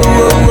 lo, oh,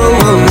 oh,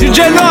 oh, oh.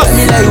 DjNos. Tell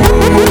me like oh,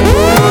 oh, oh,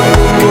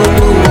 oh,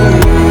 oh, oh.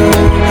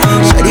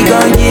 Shawty,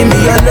 come give me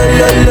your lo,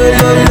 lo, lo,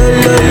 lo, lo,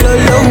 lo, lo,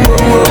 lo,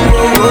 oh, oh,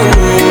 oh, oh.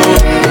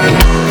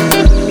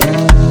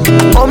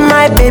 Oh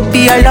my baby,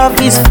 your love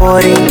is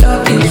foreign.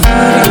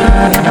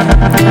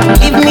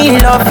 Give me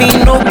loving,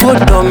 no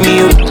good on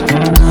you.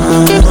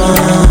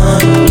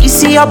 You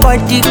see your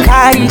body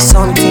carry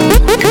something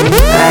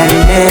I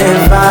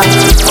never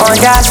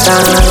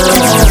understand.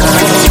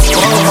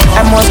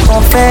 I must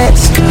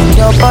confess,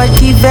 your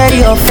body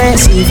very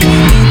offensive.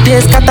 It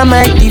is scatter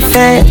my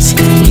defense,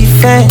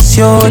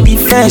 yo.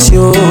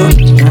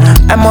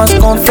 I must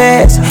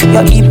confess,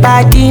 your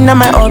body not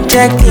my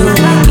objective.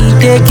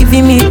 It is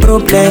giving me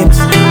problems,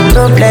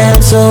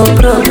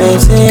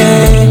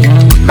 yeah.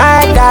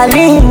 My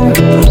darling,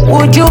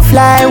 would you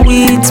fly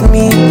with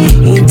me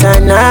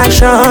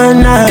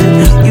international?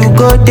 You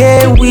go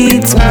there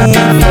with me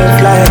for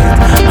flight.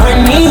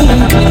 Honey,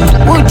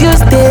 would you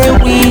stay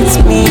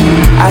with me?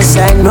 As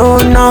I know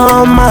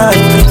normal,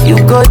 you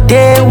go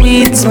there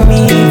with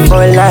me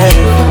for life.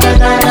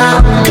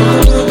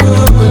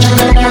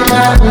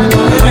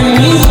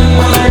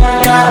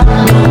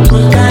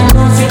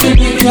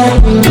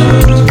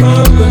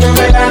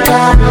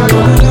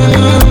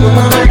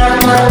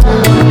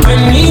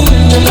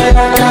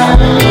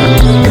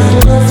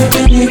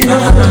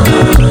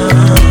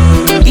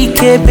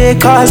 Ikebe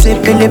cause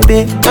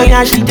pelebe, oh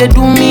yeah she dey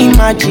do me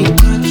magic.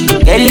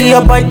 Girl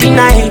your body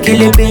na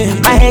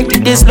ekelebe, my head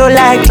dey slow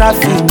like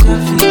traffic.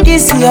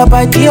 This your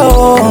body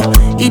oh,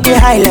 it dey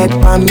high like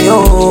palm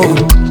yo.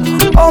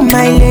 Oh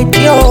my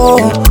lady oh,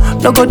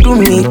 no go do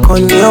me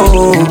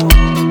conyo.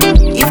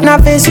 If na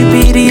face you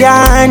be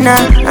Rihanna,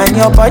 and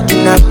your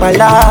body na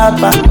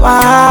palapa,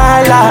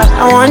 wala.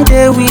 I want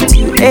day with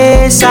you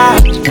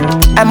ASAP.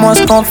 I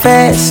must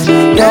confess,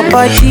 your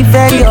body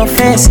very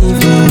offensive.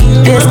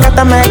 They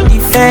scatter my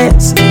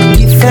defense,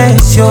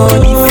 yo.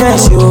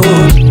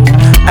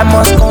 I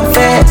must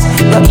confess,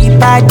 your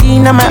body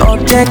na my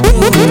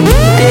objective.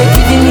 They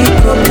giving me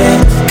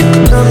problems,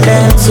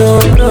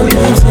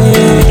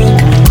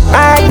 yeah.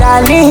 My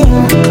darling,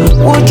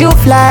 would you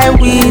fly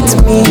with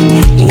me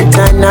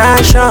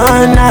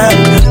international?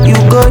 You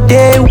go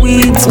there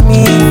with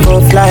me for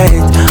flight.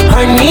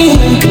 Honey,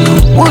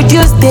 would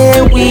you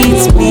stay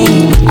with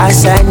me?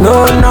 As I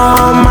know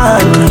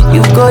normal,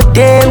 you go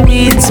there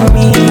with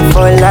me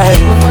for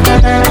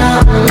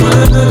life.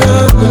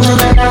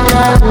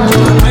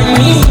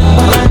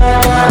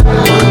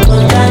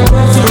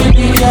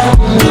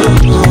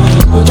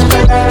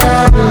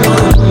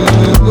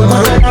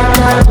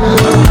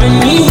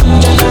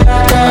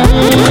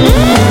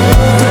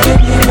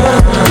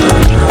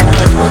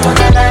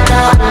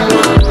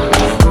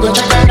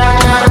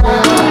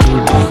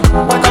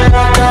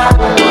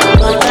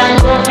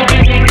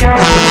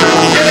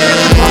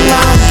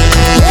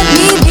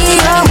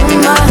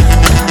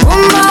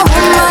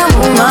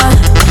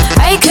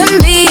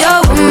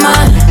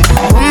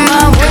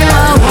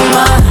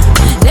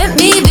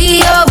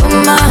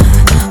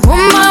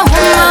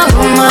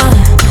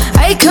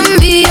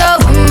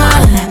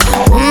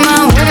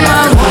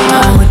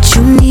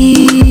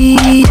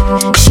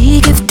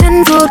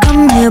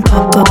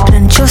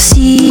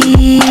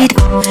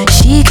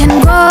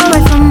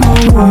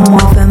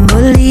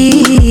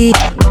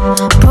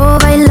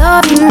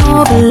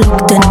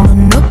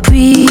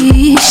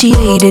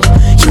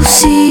 You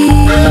see,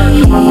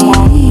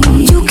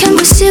 you can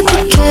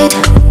reciprocate.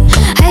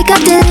 I got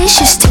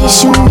delicious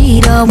taste. You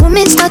need a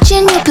woman's touch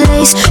in your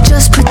place.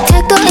 Just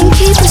protect her and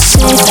keep her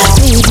safe.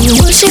 Baby,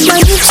 worship my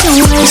hips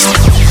and waist.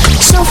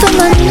 So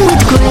feminine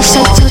with grace.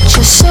 I touch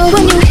your soul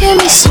when you hear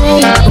me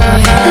say,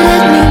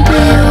 let me be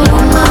your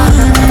woman.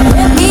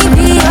 Let me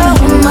be your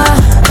woman.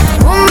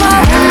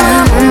 Woman,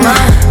 woman,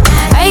 woman.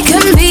 I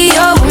can be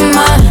your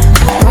woman.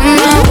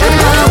 Woman,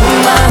 woman,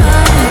 woman.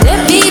 Let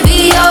me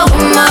be your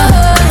woman.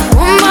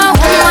 Woman,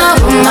 woman,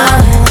 woman.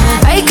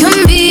 I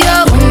can be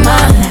your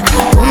woman.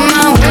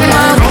 Woman,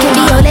 woman, I can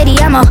be your lady.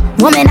 I'm a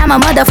woman, I'm a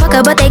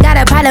motherfucker, but they got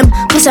a problem.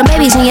 Put some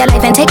babies in your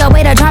life and take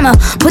away the drama.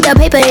 Put the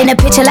paper in the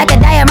picture like a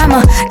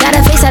diorama.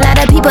 Gotta face a lot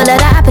of people that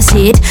are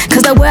opposite.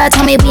 Cause the world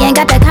told me we ain't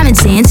got that common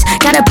sense.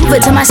 Gotta prove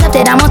it to myself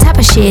that I'm on top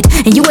of shit.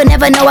 And you would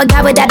never know a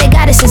guy without a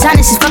goddess. Is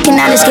honest, is fucking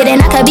honest, kidding.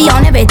 I could be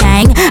on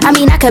everything. I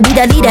mean, I could be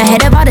the leader,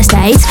 head of all the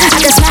states. I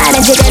could smile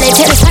and jiggle it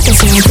till it's fucking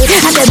scented.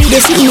 I could be the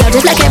CEO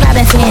just like a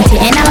Robin Fenton.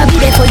 And I'ma be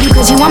there for you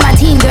cause you on my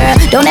team, girl.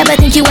 Don't ever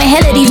think you ain't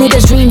hell of these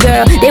niggas' dream, girl.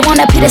 girl. They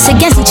wanna pit us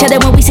against each other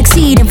when we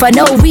succeed, and for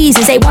no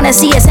reasons. They wanna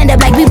see us end up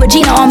like we were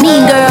Gina or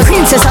Mean Girl.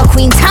 Princess or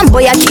queen,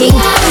 tomboy or king.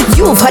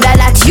 You've heard a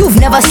lot you've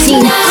never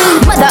seen.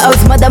 Mother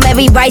Earth, Mother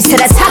Mary, rise to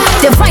the top.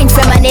 Divine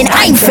feminine,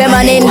 I'm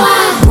feminine.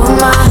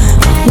 Woman,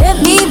 let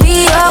me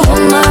be a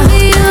woman.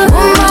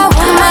 Woman,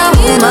 woman,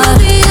 woman.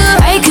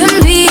 I can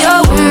be a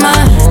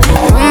woman.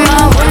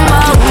 Woman,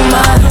 woman,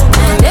 woman.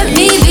 Let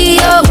me be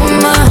a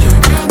woman.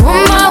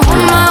 Woman,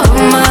 woman,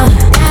 woman.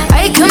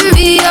 I can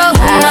be a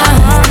woman.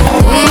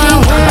 Woman,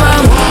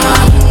 woman,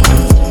 woman.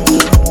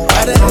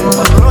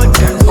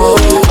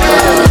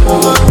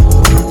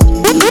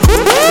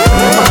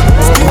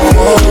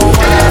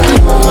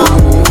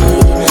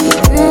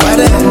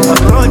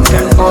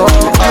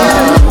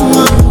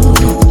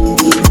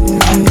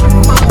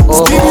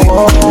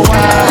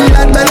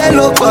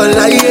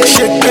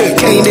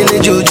 Kẹ́hìn délé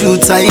jojú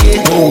táyé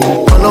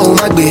Ọlọ́run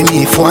má gbé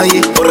mi fún ayé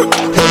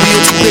Ẹbí ó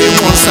ti gbé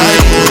wọn sáré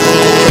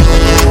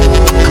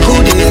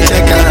Kúdé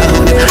jẹ́ka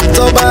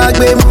Tó bá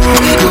gbé mú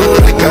ìgò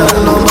rẹ̀ka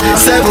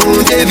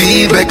 7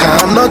 David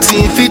Beckham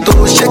Nothing fit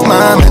to shake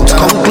my mind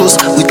Come close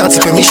without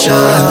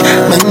permission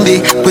Monday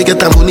we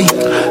get a money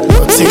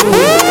Nothing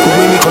could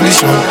make me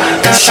condition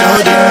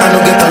Shout it, I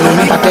don't get a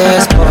money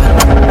Baddest boy,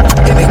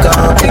 here we go,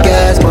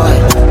 biggest boy.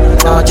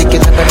 Now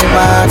chicken up in the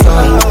bad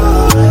boy.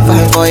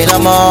 Fine boy,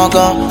 I'm all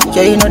gone.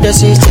 Yeah, you know the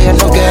system, I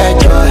no get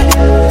joy.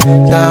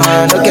 Now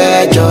I no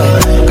get joy.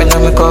 Can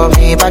you call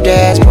me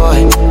baddest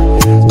boy?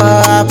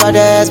 Oh,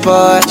 baddest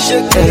boy.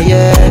 Yeah,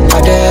 yeah,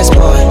 baddest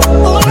boy.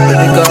 Here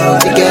we go,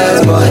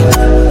 biggest boy.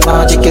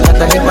 Now chicken up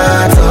in the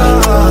bad boy.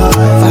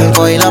 Fine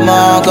boy, I'm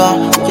all gone.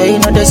 Yeah, you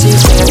know the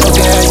system, I no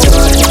get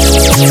joy.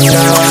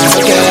 Now I no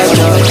get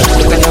joy.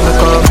 Can you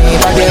call me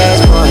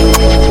baddest boy?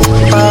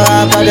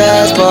 Oh,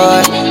 baddest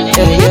boy.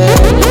 Yeah, yeah.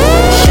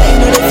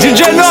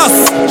 DjNos.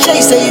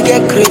 Shay say you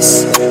get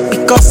grace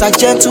because I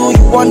gentle,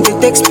 you want to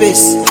take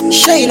space.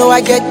 Shay, you know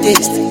I get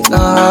taste.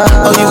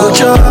 Oh, you go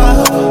chop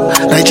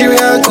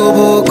Nigerian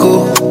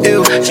Koboko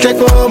straight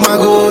from my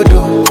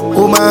godo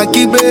Oh, my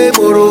kibe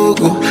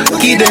morogo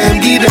Give them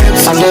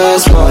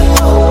baddest boy,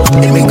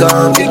 here we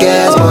go,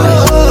 biggest boy.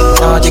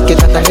 Now chicken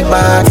at the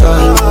bad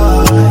boy.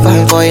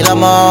 Fine boy,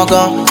 I'm all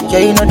gone. Yeah,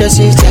 you know the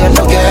system,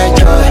 no get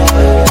joy.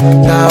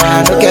 Now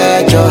I no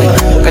get joy.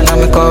 Can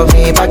you call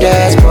me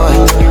baddest boy?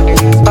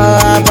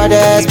 Oh,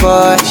 baddest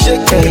boy.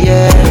 Yeah,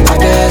 yeah,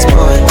 baddest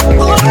boy.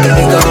 Here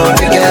we go,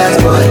 biggest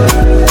boy.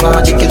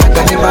 Now chicken at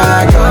the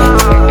bad boy.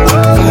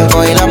 Fine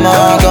boy, I'm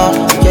all gone.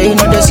 Yeah, you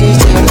know the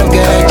system, no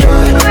get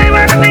joy.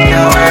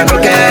 Now I no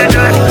get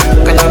joy.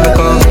 Can you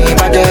call me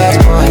baddest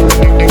boy?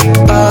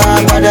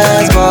 Oh,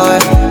 baddest boy.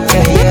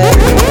 Yeah, yeah.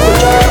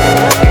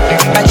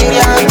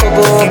 Nigerian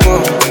Kobobo.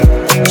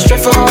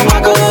 Straight from my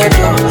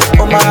godo.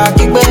 Oh, my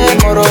kibe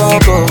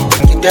morogo.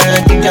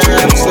 Get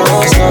them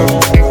slow, slow.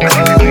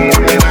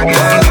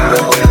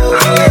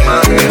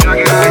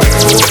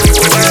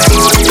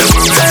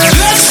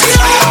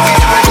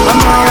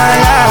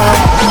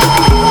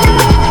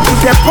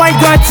 The point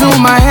got to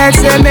my head,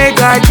 say make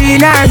I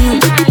deny you.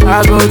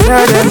 I go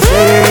tell them,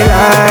 say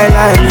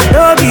lie,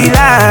 don't be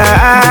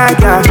like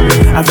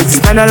yeah. I fit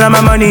spend all of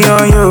my money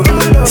on you.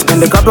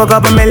 Spend a couple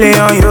million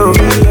on you.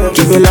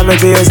 Keep it loving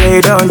till you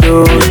say don't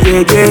do,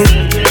 yeah, yeah.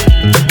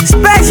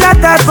 Special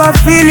type of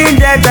feeling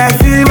that I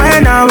feel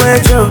when I'm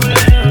with you.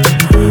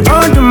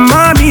 Oh, the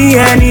mommy,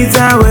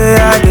 anytime where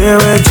I deal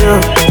with you.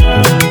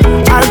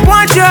 I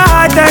want your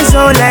heart and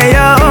soul and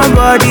your own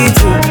body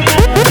too.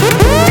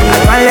 I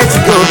can't let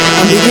you go.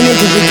 I'm beginning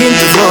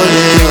to fall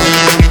in love.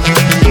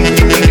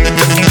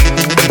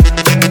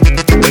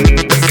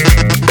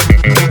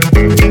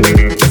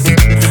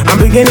 I'm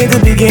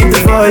beginning to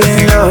fall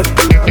in love.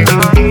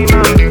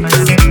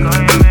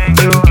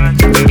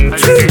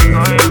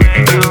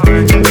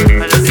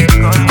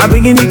 I'm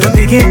beginning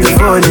to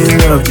fall in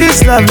love.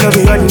 This love no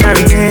be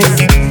ordinary thing.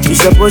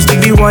 It's supposed to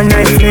be one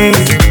night thing.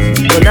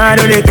 But now I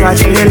know they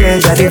catch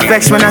feelings. I get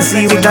vexed when I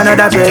see you with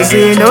another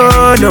person.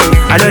 No, no,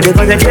 I know they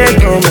concentrate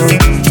no more.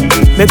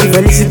 Make you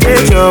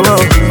felicitate your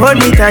love. Hold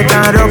me tight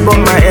and rub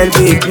on my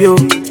elbow, yo.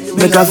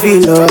 Make I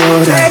feel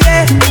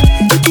alright.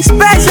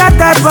 Special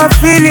type of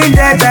feeling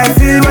that I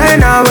feel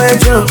when I'm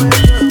with you.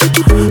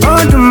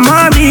 Oh, the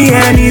mommy,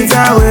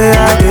 anytime where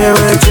I be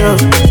with you.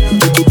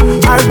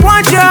 I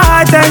want your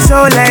heart and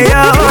soul and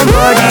your own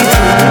body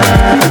too.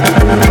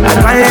 I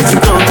can't let you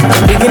go.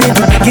 I'm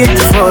beginning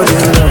to fall in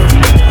love.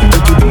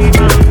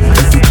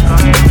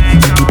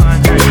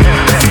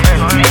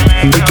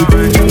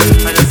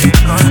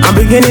 I'm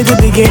beginning to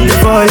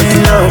fall in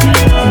love.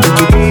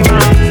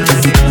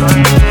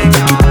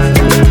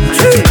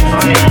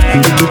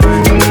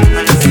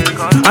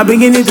 I'm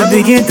beginning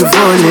to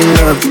fall in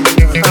love.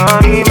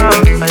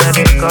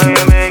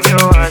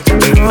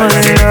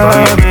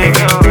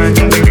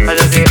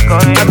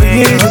 I'm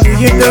beginning to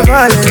fall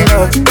in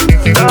love.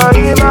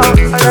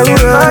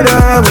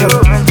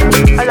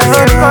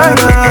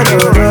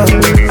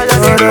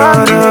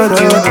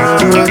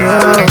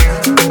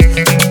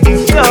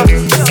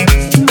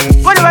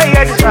 Whatever you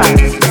hear this vibe,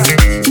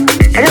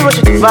 I just want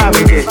you to vibe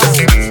with it.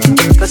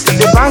 Cause it's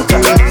a banker.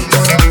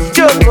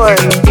 boy,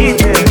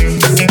 DJ.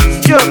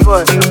 Your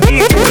boy,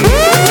 DJ.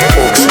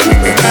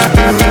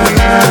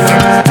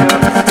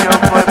 Your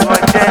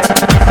boy,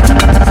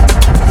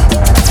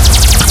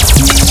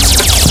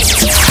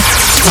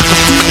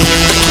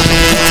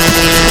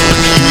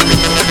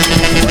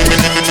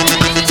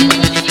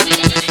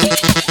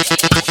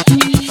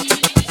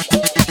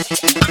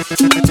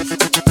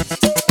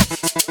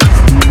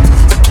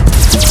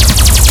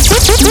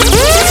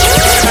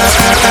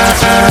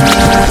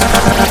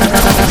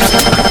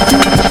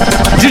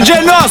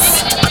 DjNos.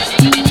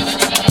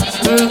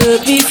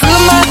 Baby, feel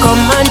my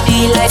command, be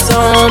like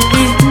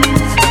zombie.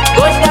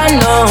 Go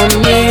down on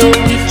me,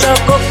 with your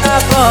coca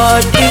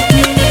body.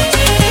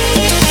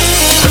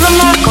 Feel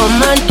my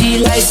command, be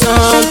like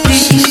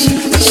zombie.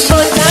 Go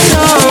down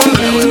on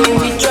me,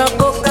 with your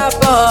coca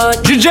body.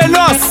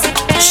 DjNos.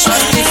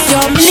 Shut this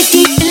your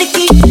milky,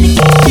 milky,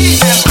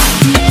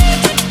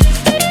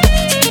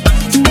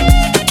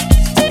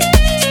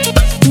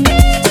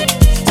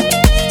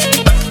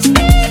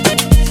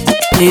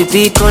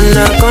 baby,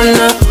 gonna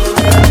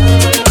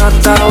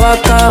waka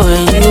waka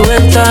when you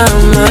enter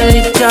my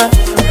licha.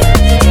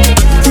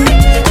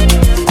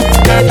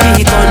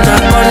 Baby, gonna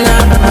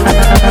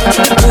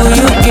will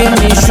you give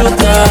me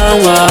sugar,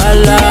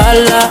 wahala,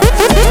 hala.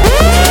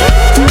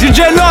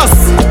 DjNos.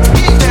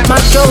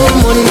 Macho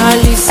Mona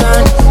Lisa,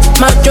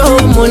 Macho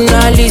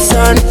Mona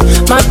Lisa,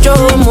 Macho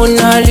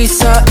Mona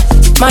Lisa,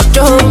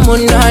 Macho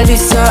Mona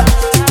Lisa,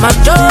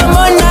 Macho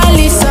Mona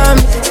Lisa,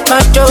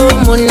 Macho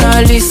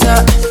Mona Lisa,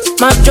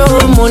 Macho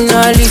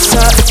Mona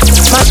Lisa,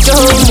 Macho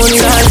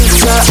Mona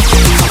Lisa.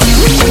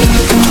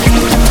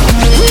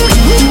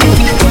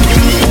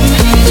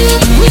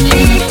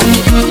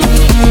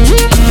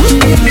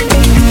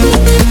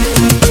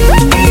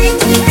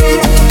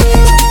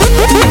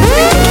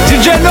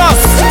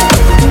 DjNos.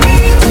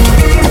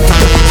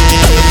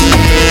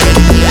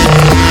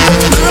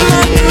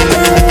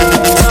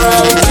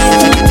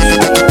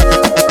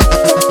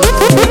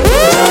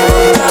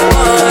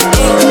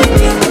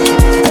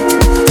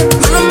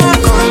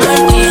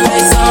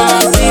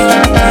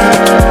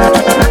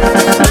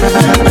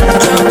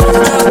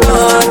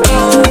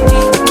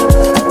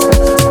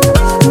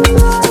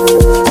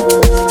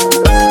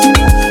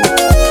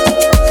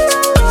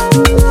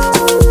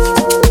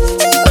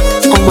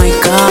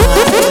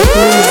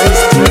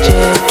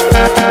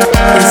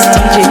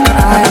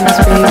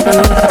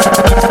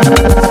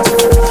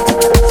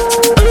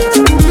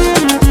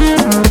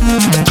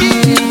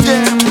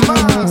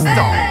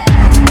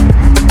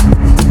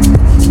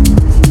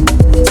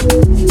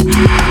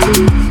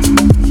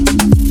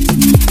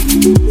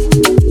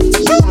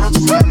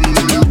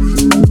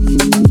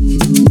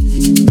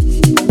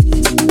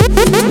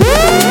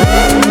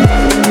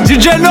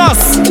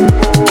 DjNos.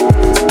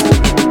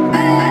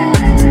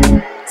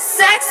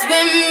 Sex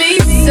with me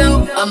so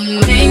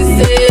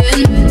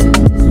amazing.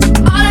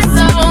 All it's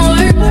all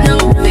work, no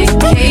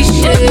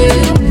vacation.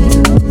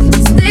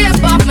 Stay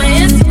up off my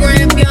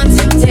Instagram, your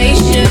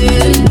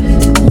temptation.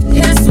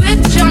 Hit a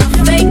switch on a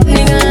fake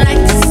nigga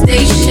like the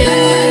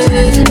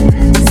station.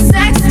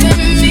 Sex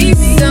with me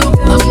so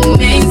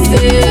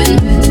amazing.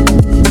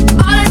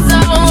 All it's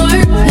all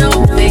work, no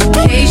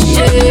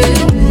vacation.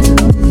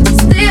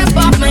 Stay up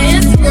off my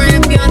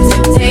Instagram, your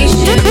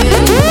temptation.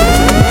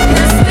 Hit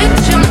a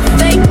switch on a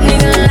fake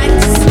nigga like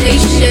the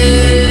station.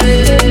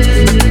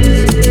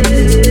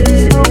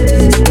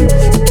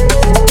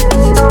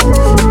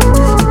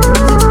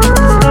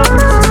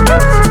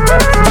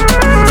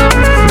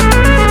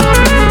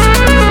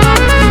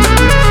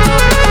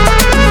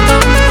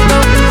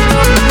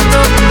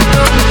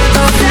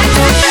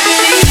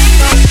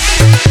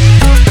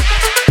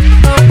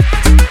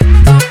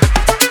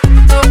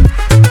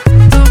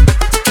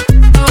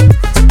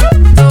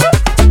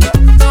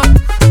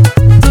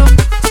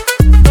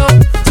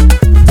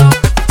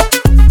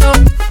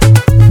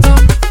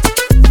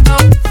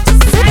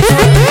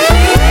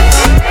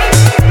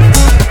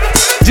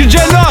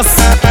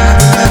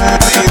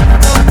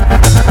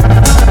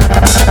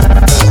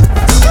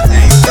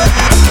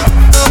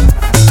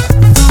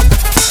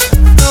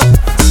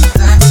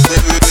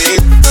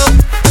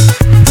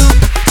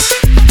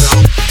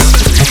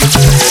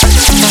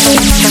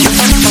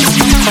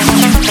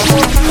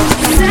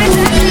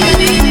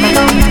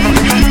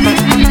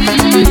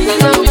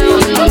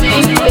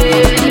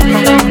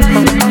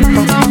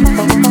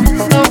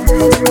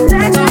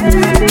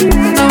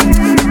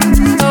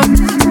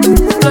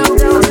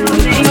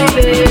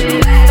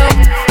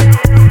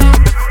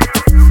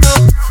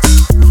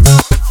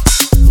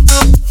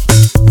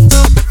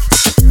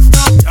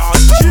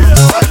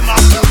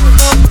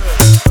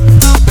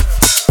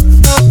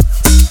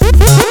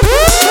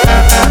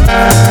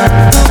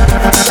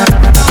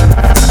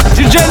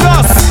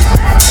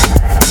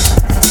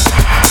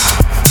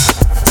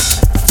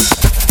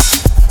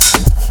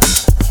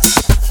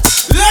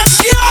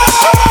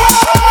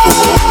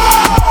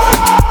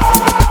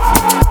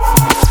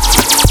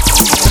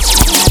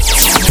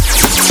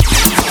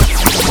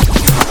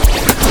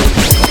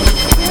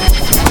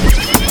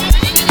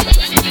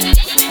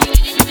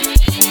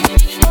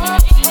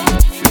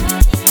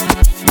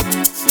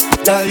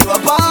 Girl, you a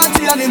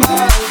party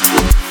animal.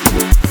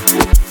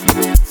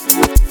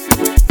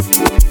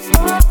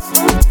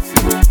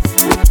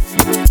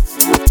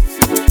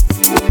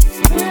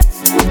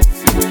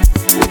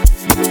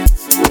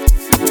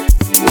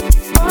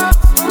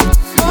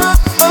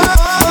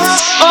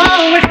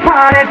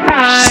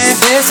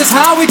 This is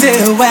how we do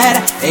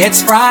it.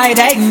 It's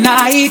Friday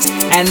night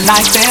and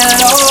I feel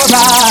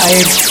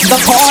alright. The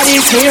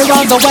party's here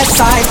on the west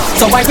side,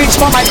 so I reach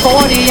for my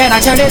 40 and I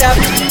turn it up.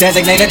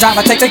 Designated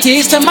driver, take the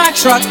keys to my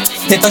truck.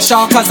 Hit the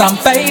shawl cause I'm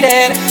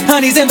faded.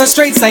 Honey's in the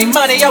streets, say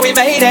money, yeah we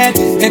made it.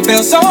 It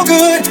feels so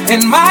good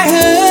in my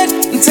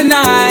hood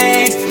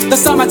tonight. The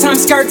summertime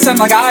skirts and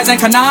the guys ain't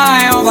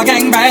canine. All the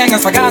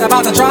gangbangers forgot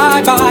about the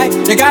drive-by.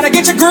 You gotta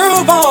get your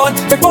groove on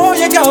before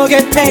you go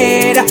get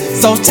paid.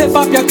 So tip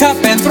up your cup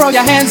and throw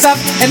your hands up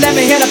and let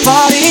me hear the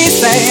party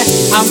say,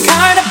 I'm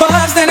kinda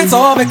buzzed and it's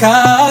all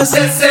because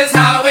this is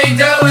how we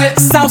do it.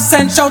 South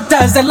Central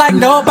does it like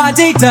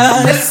nobody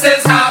does. This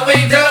is how we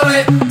do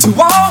it. To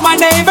all my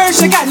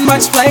neighbors, you got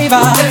much flavor.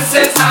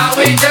 This is how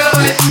we do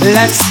it.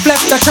 Let's flip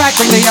the track,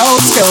 bring the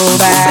old school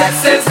back.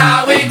 This is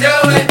how we do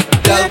it.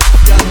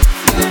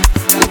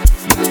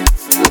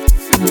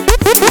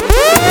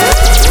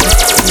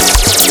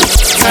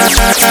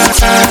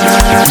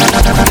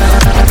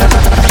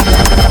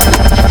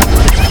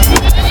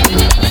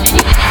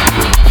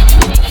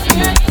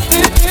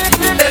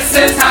 This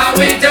is how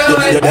we do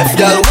it.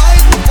 Girl,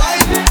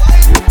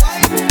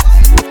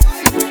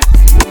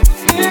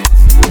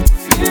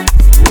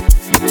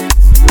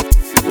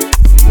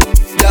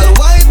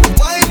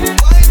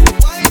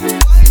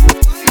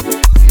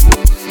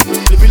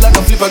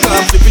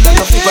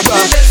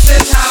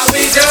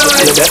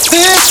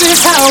 This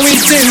is how we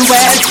do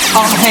it.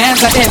 All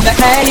hands are in the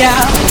air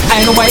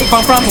and wave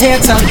from here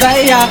to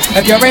there.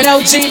 If you're an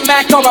OG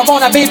Mac or a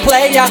wannabe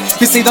player,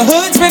 you see the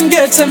hood's been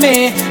good to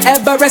me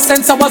ever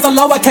since I was a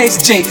lowercase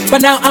G.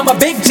 But now I'm a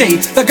big G.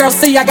 The girls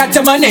see I got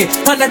your money,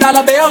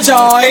 $100 bills,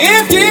 y'all.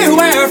 If you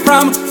were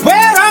from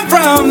where I'm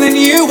from, then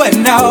you would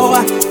know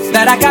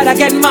that I gotta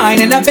get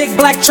mine in a big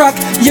black truck.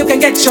 You can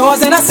get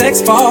yours in a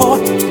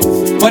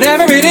 6'4".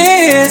 Whatever it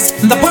is,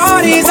 the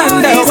party's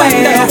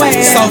underway.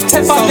 So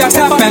tip up your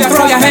cup and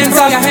throw your hands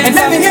up and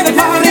let me hear the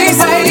party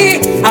say,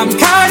 I'm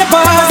kinda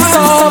buzzed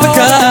so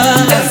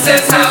because this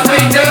is how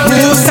we do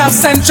it. South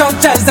Central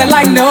does it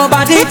like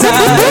nobody does.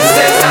 This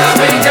is how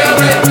we do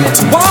it.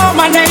 To all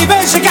my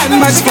neighbors, you got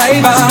much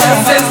flavor.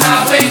 This is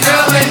how we do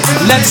it.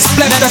 Let's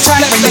flip the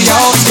track, bring the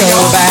old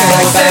school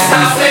back. This is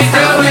how we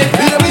do it.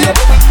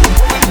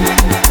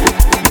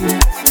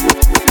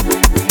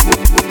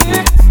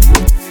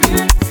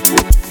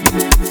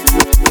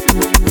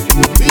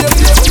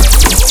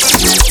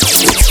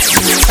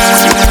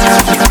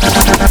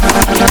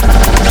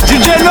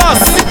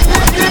 DjNos.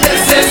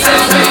 This is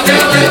how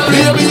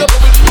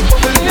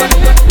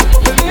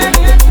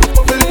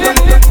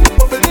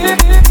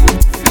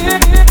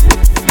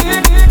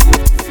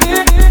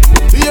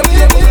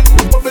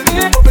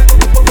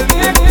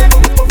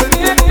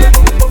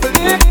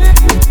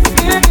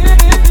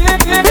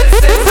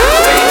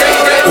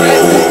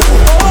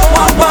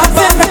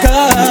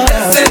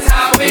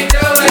we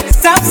do it.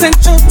 South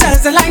Central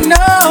does it like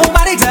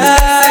nobody does.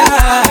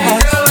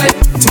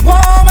 To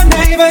all my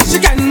neighbors, you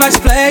got much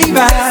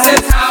flavor. This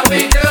is how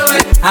we do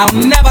it. I'll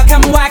never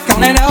come whack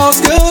on an old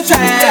school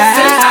track. This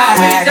is how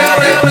we do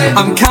it.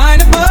 I'm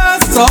kinda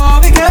buzzed all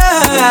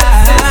because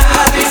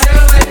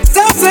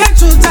South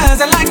Central does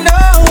it like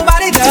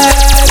nobody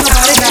does.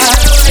 Nobody does.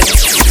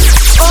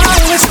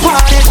 Oh, it's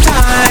party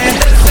time.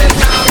 This is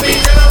how we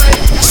do it.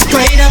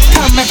 Straight up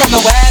coming from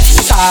the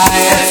west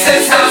side. This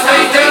is how we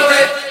do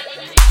it.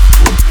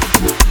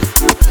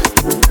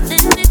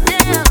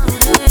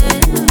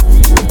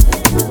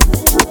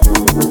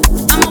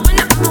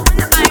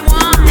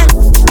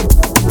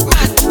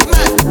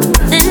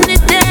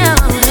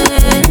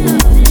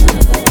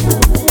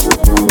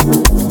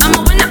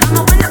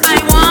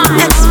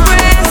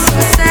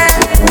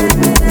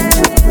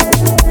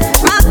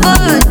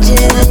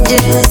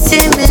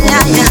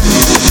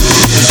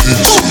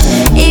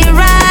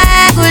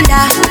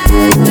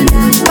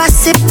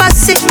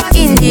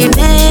 In the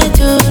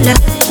medulla,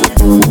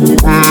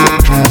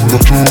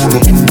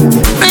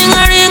 ring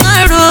a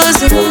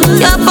rose,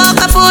 your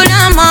pocket full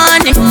of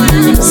money,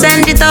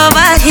 send it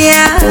over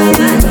here.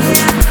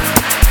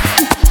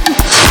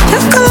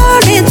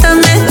 Chocolate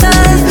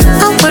metal,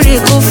 I'm pretty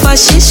good for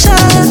shisha.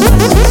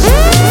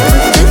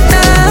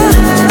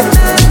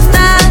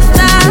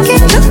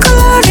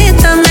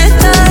 Chocolate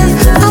metal,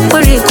 I'm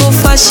pretty good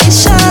for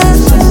shisha.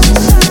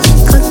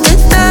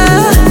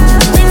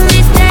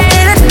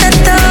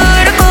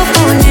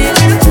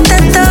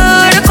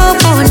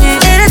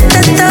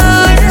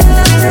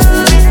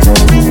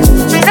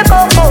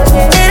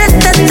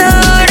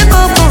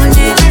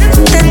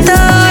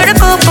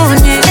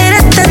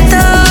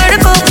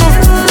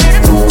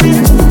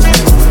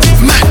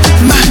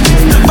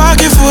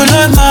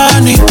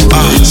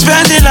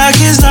 Spending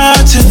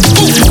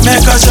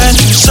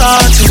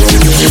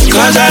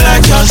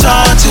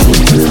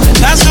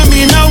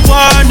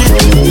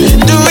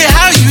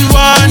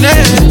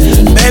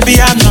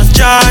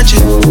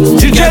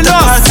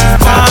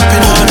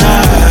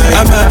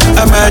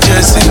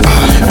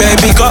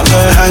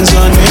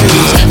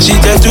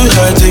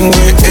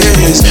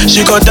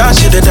she gon' dance,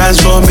 she the dance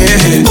for me.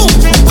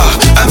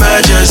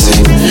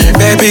 Emergency,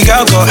 baby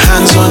girl got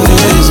hands on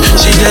knees.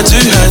 She there to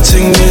her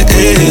thing with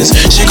ease.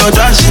 She gon'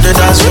 dance, she the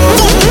dance for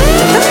me.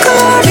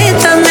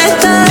 Colorita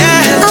meta,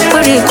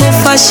 apurico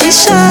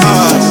fascisha.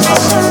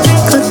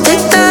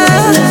 Coteta,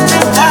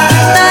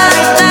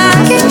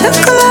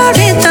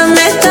 colorita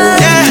meta,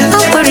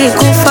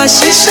 apurico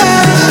fascisha.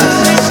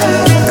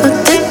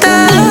 Coteta.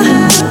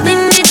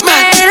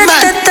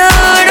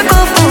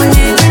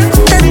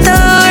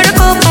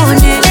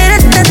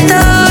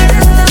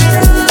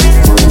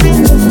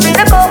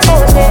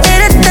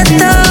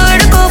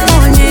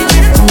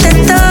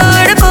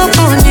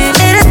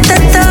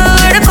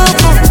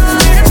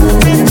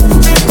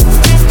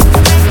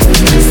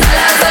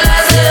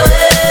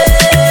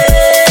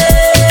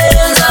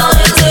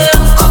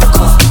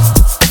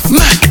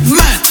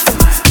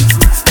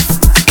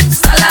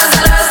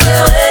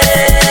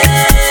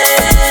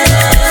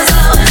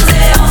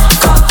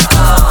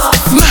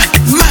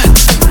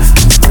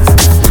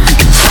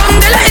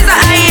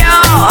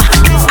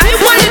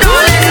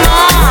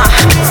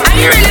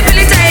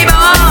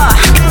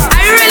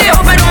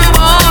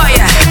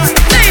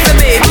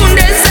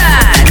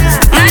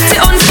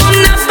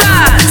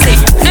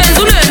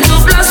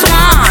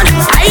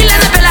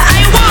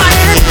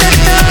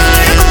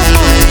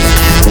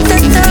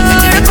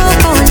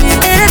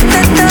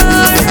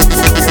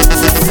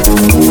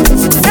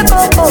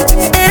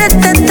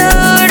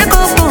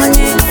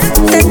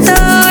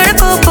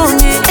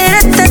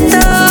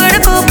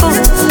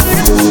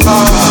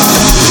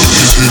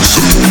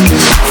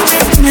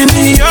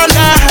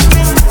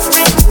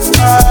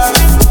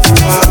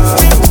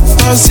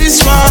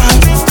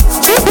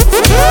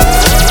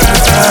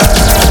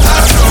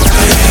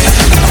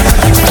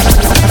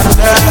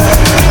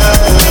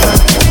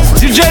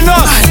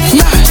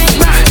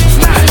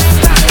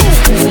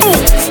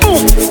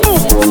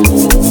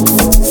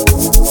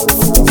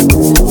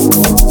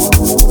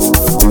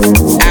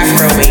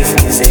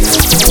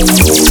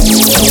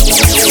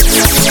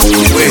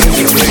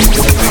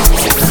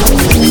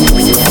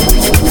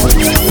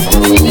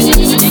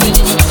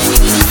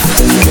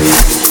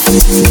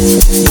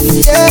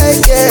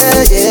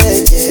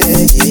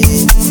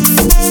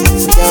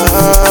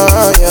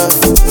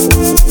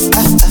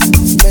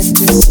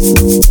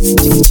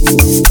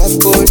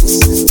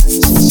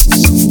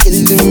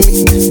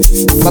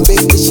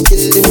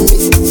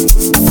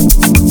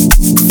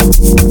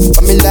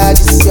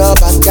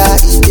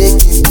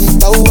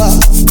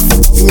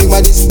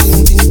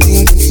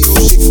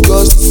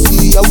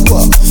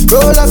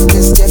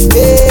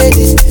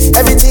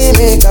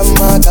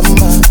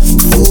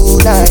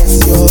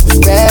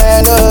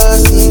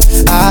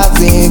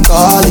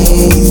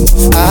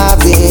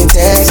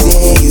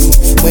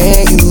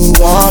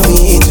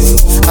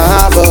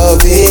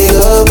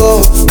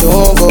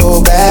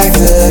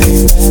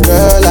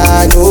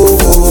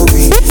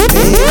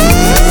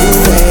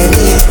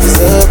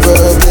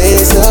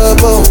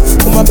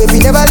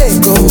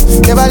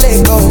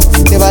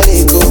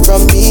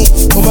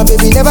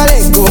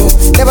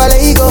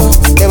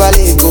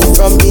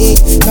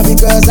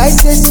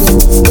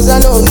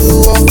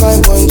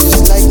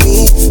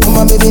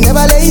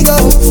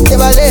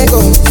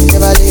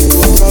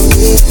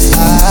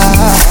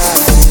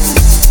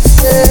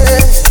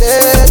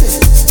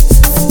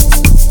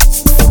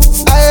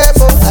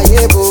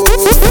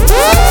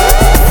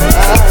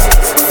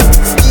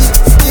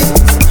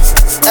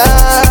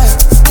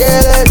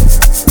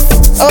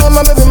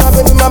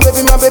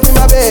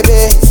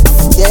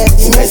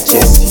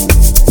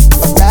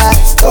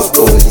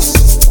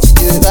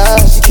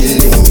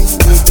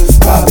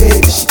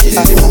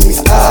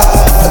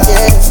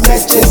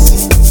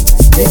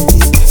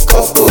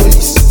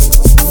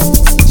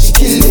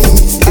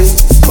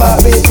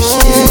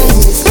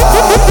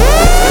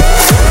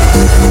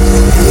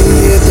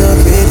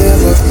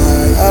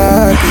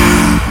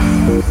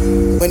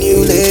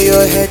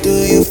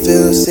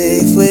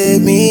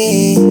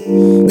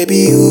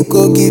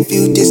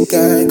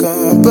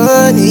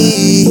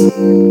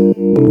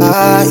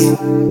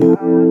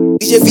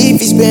 DJ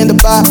Fifi spin the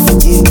bar,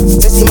 yeah.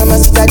 Sexy mama,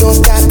 see I don't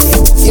stop, yeah.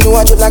 You know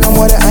I drip like I'm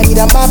water, I need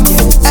a mop, yeah.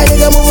 I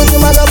nigga moving to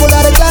my double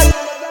out of clock.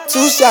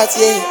 2 shots,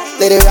 yeah.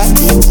 Let it rock,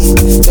 yeah.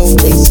 No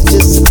place,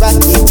 just a rock,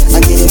 yeah.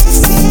 I get it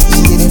busy, she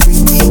get it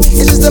freaky.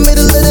 It's just the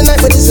middle of the night,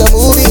 but it's a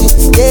movie,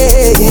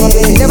 yeah, yeah. My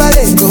baby never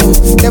let go,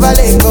 never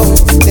let go,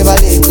 never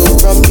let go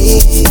from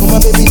me. Oh, my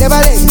baby never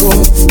let go,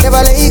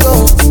 never let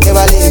go,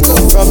 never let go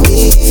from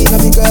me. Not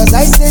because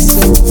I say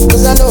so,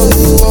 cause I know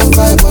you won't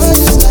find one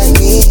just like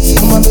me.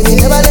 Oh, my baby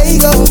never let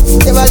go,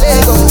 never let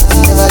go,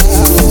 never let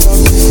go from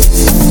me.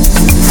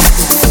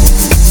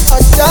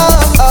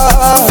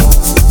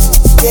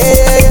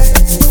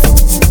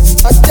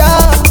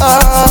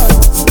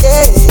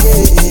 Yeah, yeah,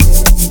 yeah.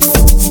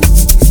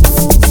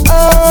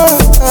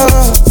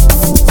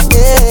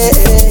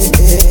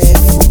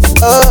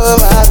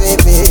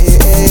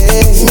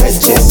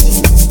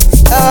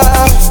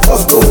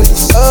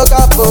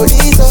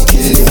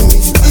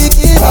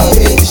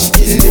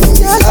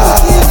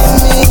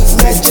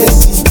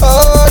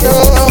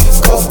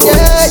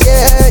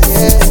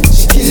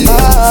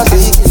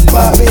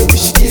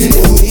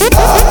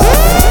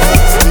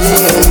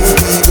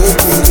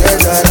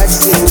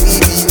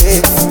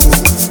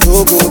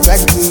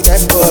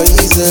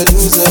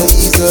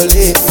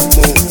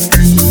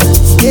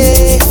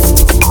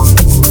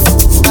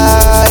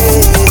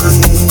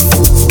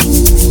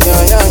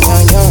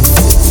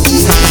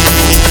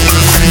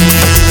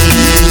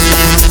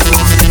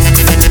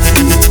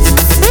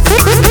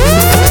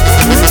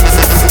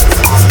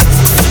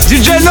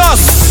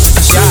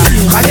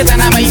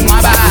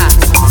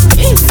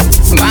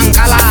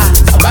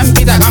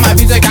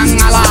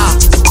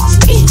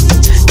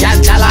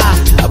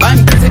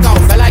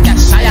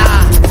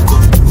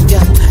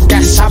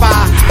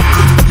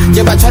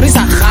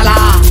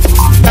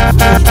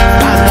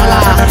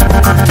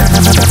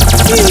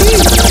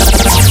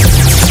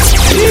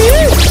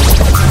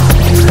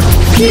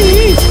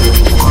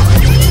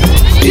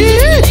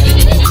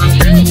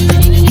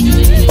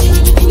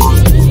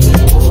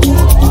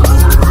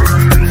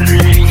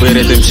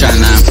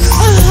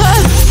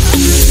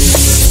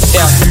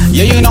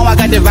 Yeah, you know I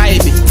got the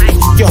vibe.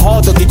 Ke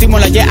hoto ke timo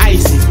like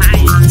ice.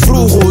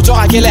 Frugo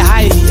tsoga ke le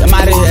high.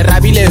 Mare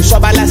rabile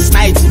swaba last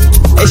night.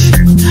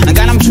 And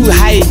I'm too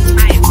high.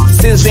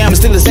 Still say I'm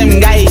still the same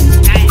guy.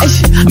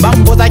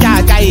 Bambota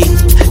ka kai.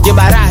 Ke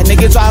bara ne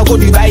ke tswa go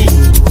Dubai.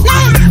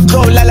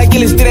 Go la la ke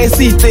le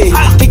stressite.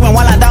 Take me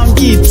while down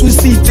ki two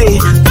seat.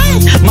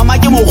 Mama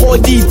ke mo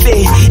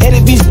godite. Ere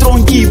bi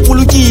strong ki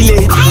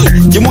pulukile.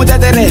 Ke mo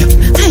tatere.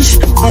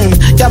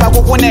 Ya ba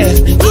go kone.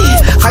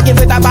 Ga ke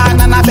feta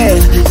bana na be.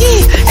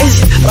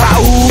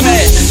 Raume.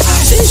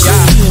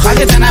 Ga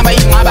ke tsana ba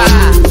imaba.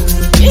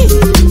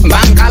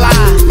 Bankala,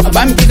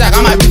 bampita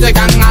kama pite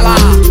kangala.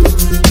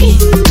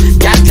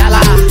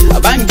 Yakala,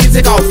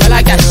 bankise ka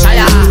ofela ka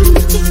shaya.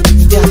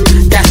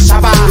 Ya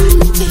shaba.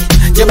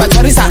 Ke ba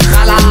torisa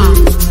khala.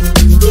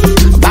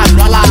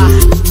 Balwala.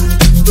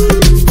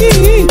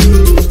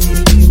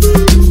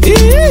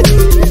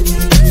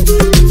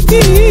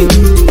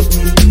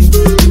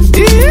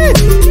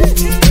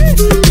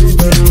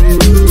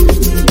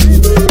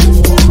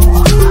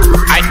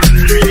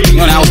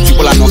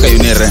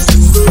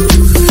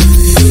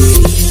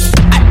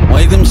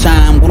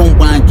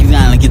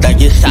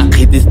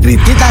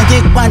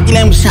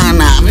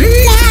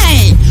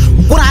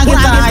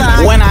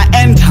 When I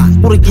enter,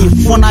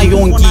 fona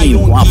yonki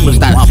wa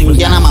fulta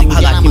singena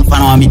maphaka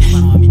kimfana wami.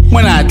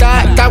 Mona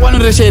ka kwano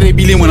re shere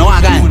bile mona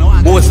wa ka.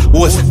 Boss.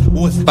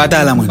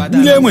 Patala mona.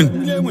 Bile mona.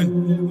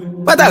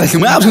 Patala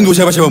sima absent do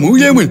shaba mo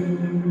bile mona.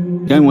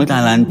 Kan mo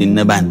talan tin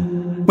na ban.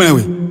 Mona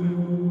we.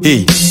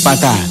 Hey,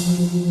 patala.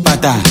 Hey,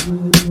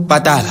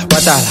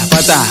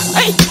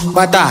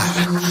 patala.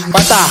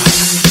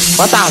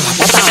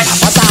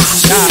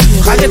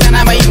 Kage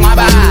tana mai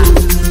maba.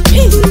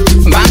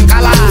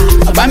 Bankala,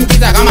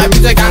 bampita kama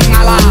pite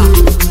kangala.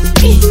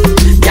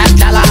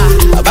 Yakala,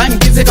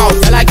 bankise ka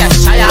ofela ka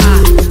shaya.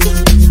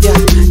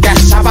 Ya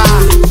shaba.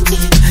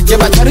 Ke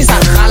ba torisa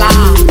khala.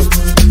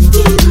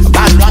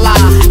 Balwala.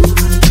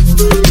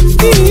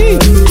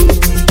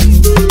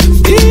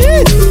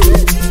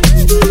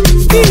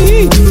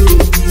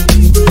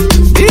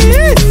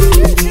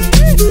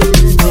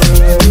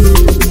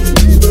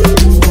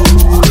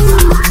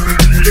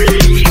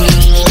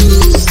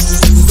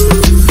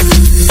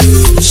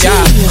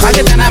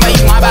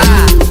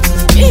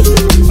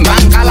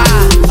 Bankala,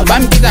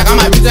 bampita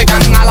kama pite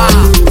kangala.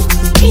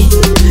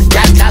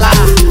 Yakala,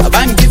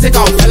 bankise ka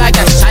ofela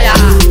ka shaya.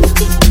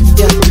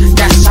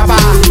 Ya shaba.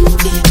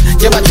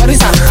 Ke ba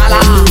torisa khala.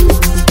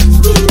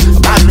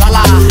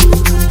 Balwala.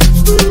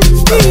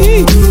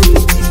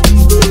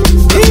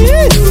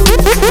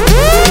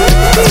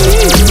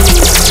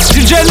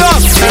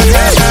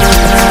 DjNosOfficial.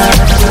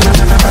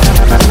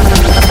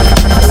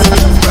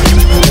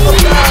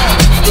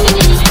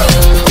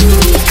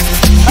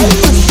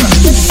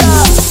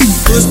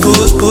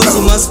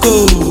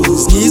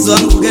 Maskos, ngizwa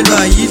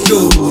ngikelwa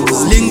yidlozi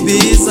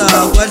lingibisa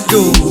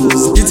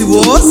kwadlozi ithi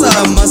woza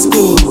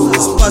maskos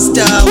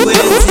pasta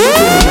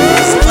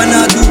wenzingozi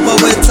wanadupa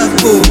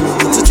wethako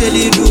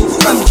tuthelini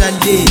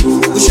ungamdlaleli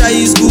ushaya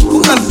isigubhu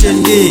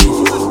ungamdlaleli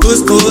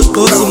Ghost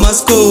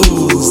maskos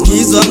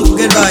ngizwa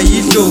ngikelwa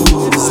yidlozi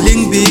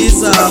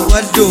lingibisa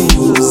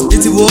kwadlozi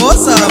ithi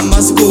woza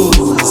maskos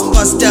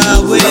pasta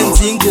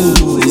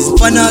wenzingozi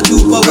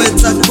wanadupa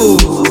wethako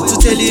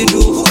tuthelini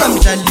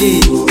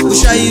ungamdlaleli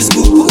ushaya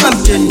isigubhu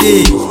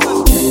ungamdlaleli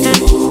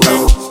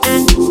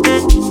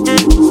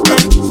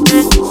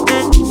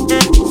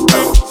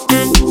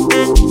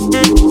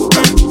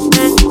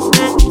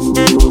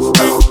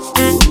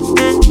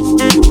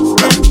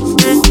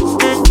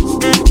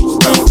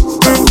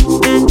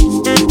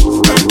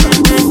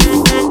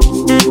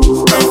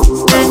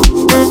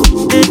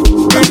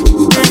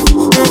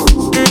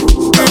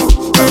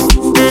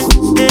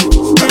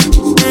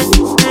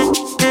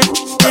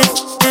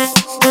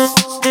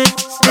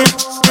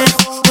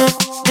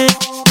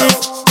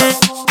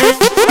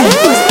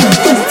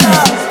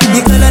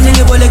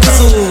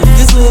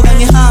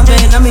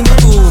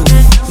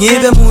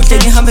Ngibe muhle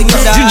ngihambe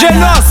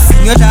ngidlala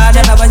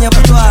ngiyodlala nabanye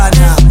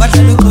abantwana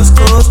badlala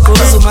uCoscos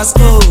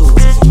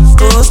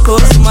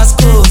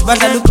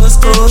badlala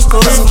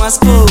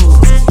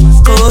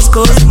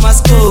uCoscos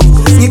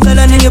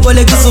ngicela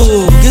ningiboleke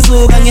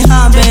ngizuka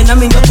ngihambe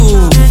nami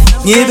ngiyobuka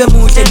ngibe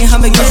muhle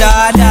ngihambe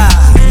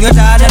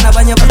ngiyodlala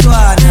nabanye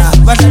abantwana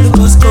badlala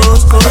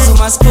uCoscos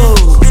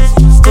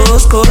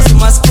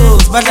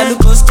badlala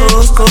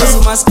uCoscos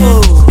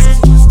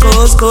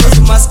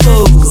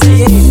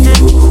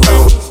yeah.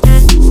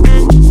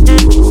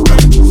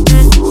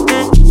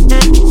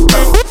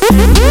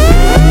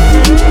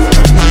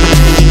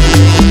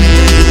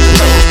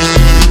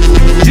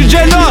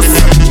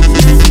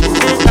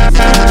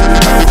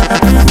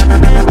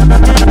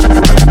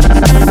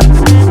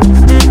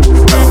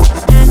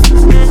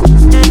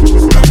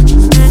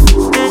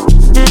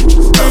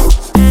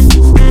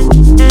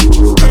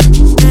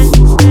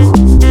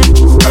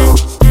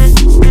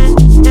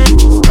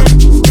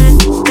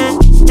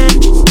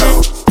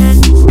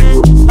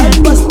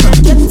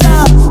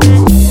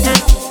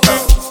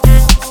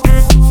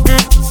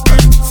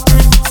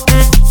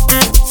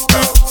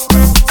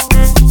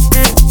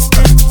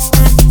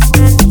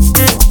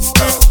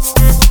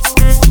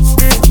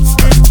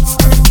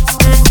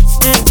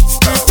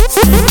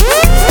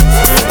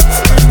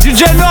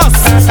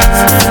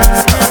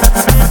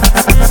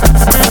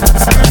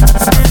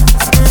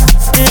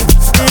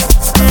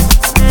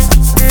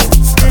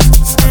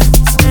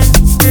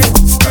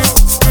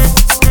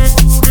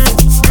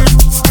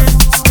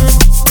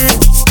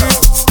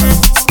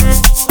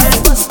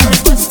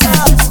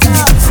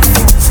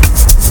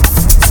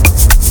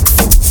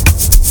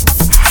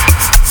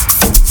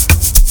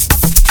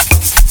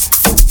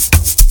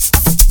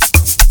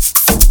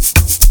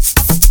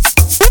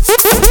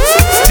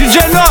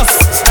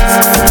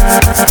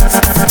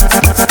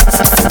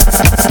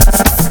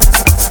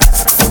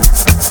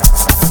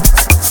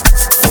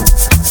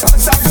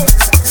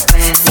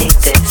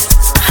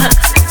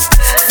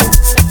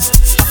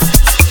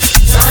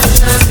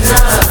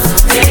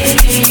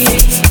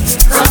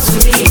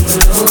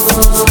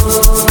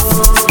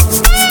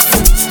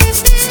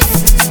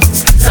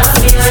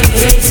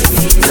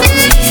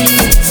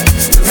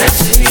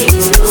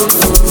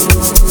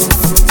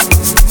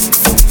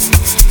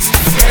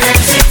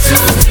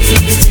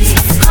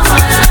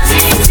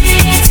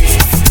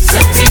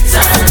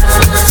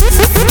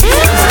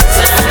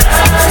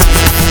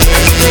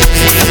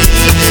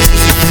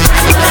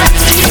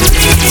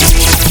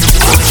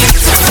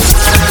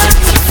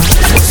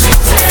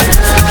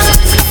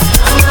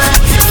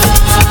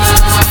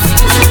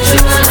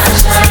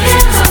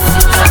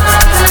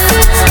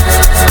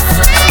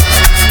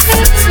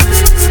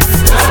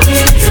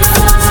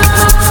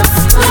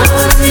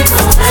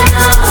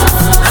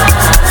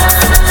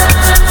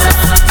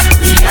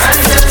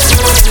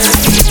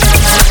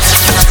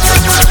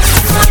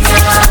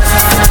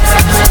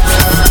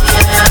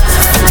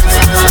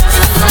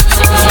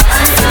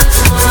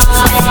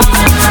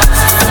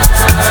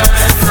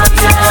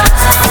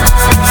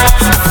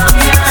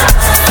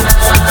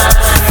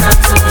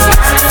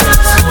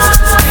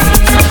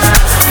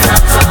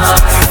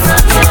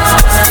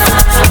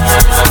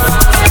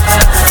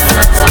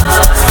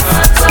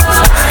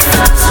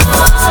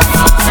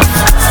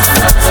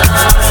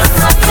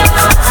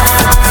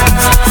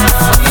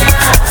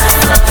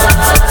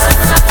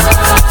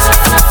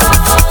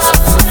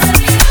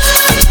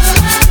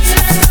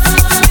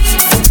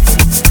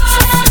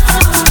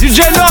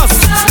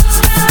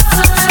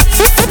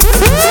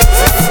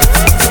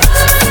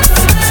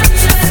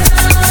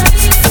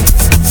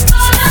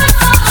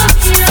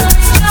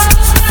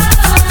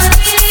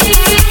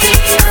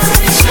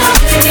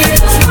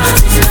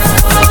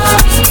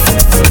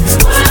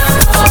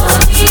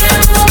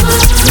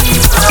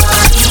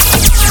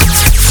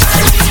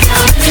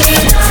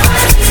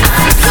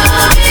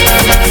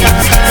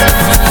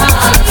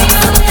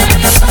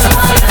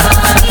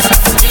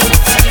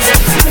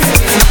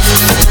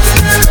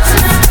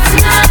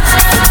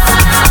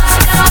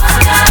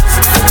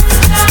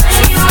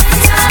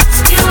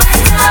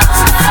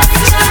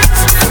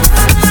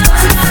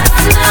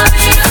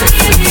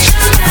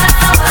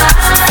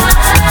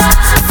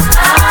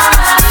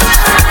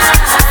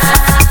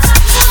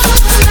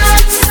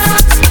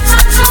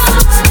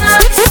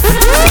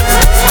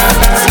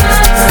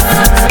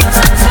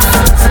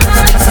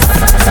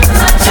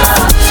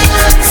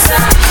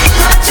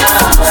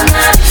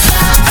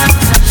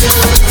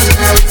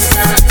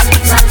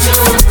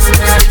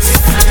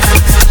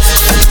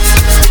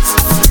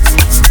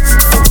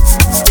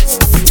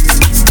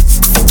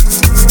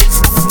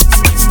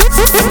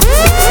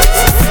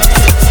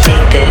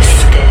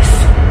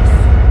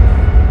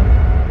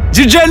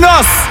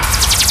 DjNos.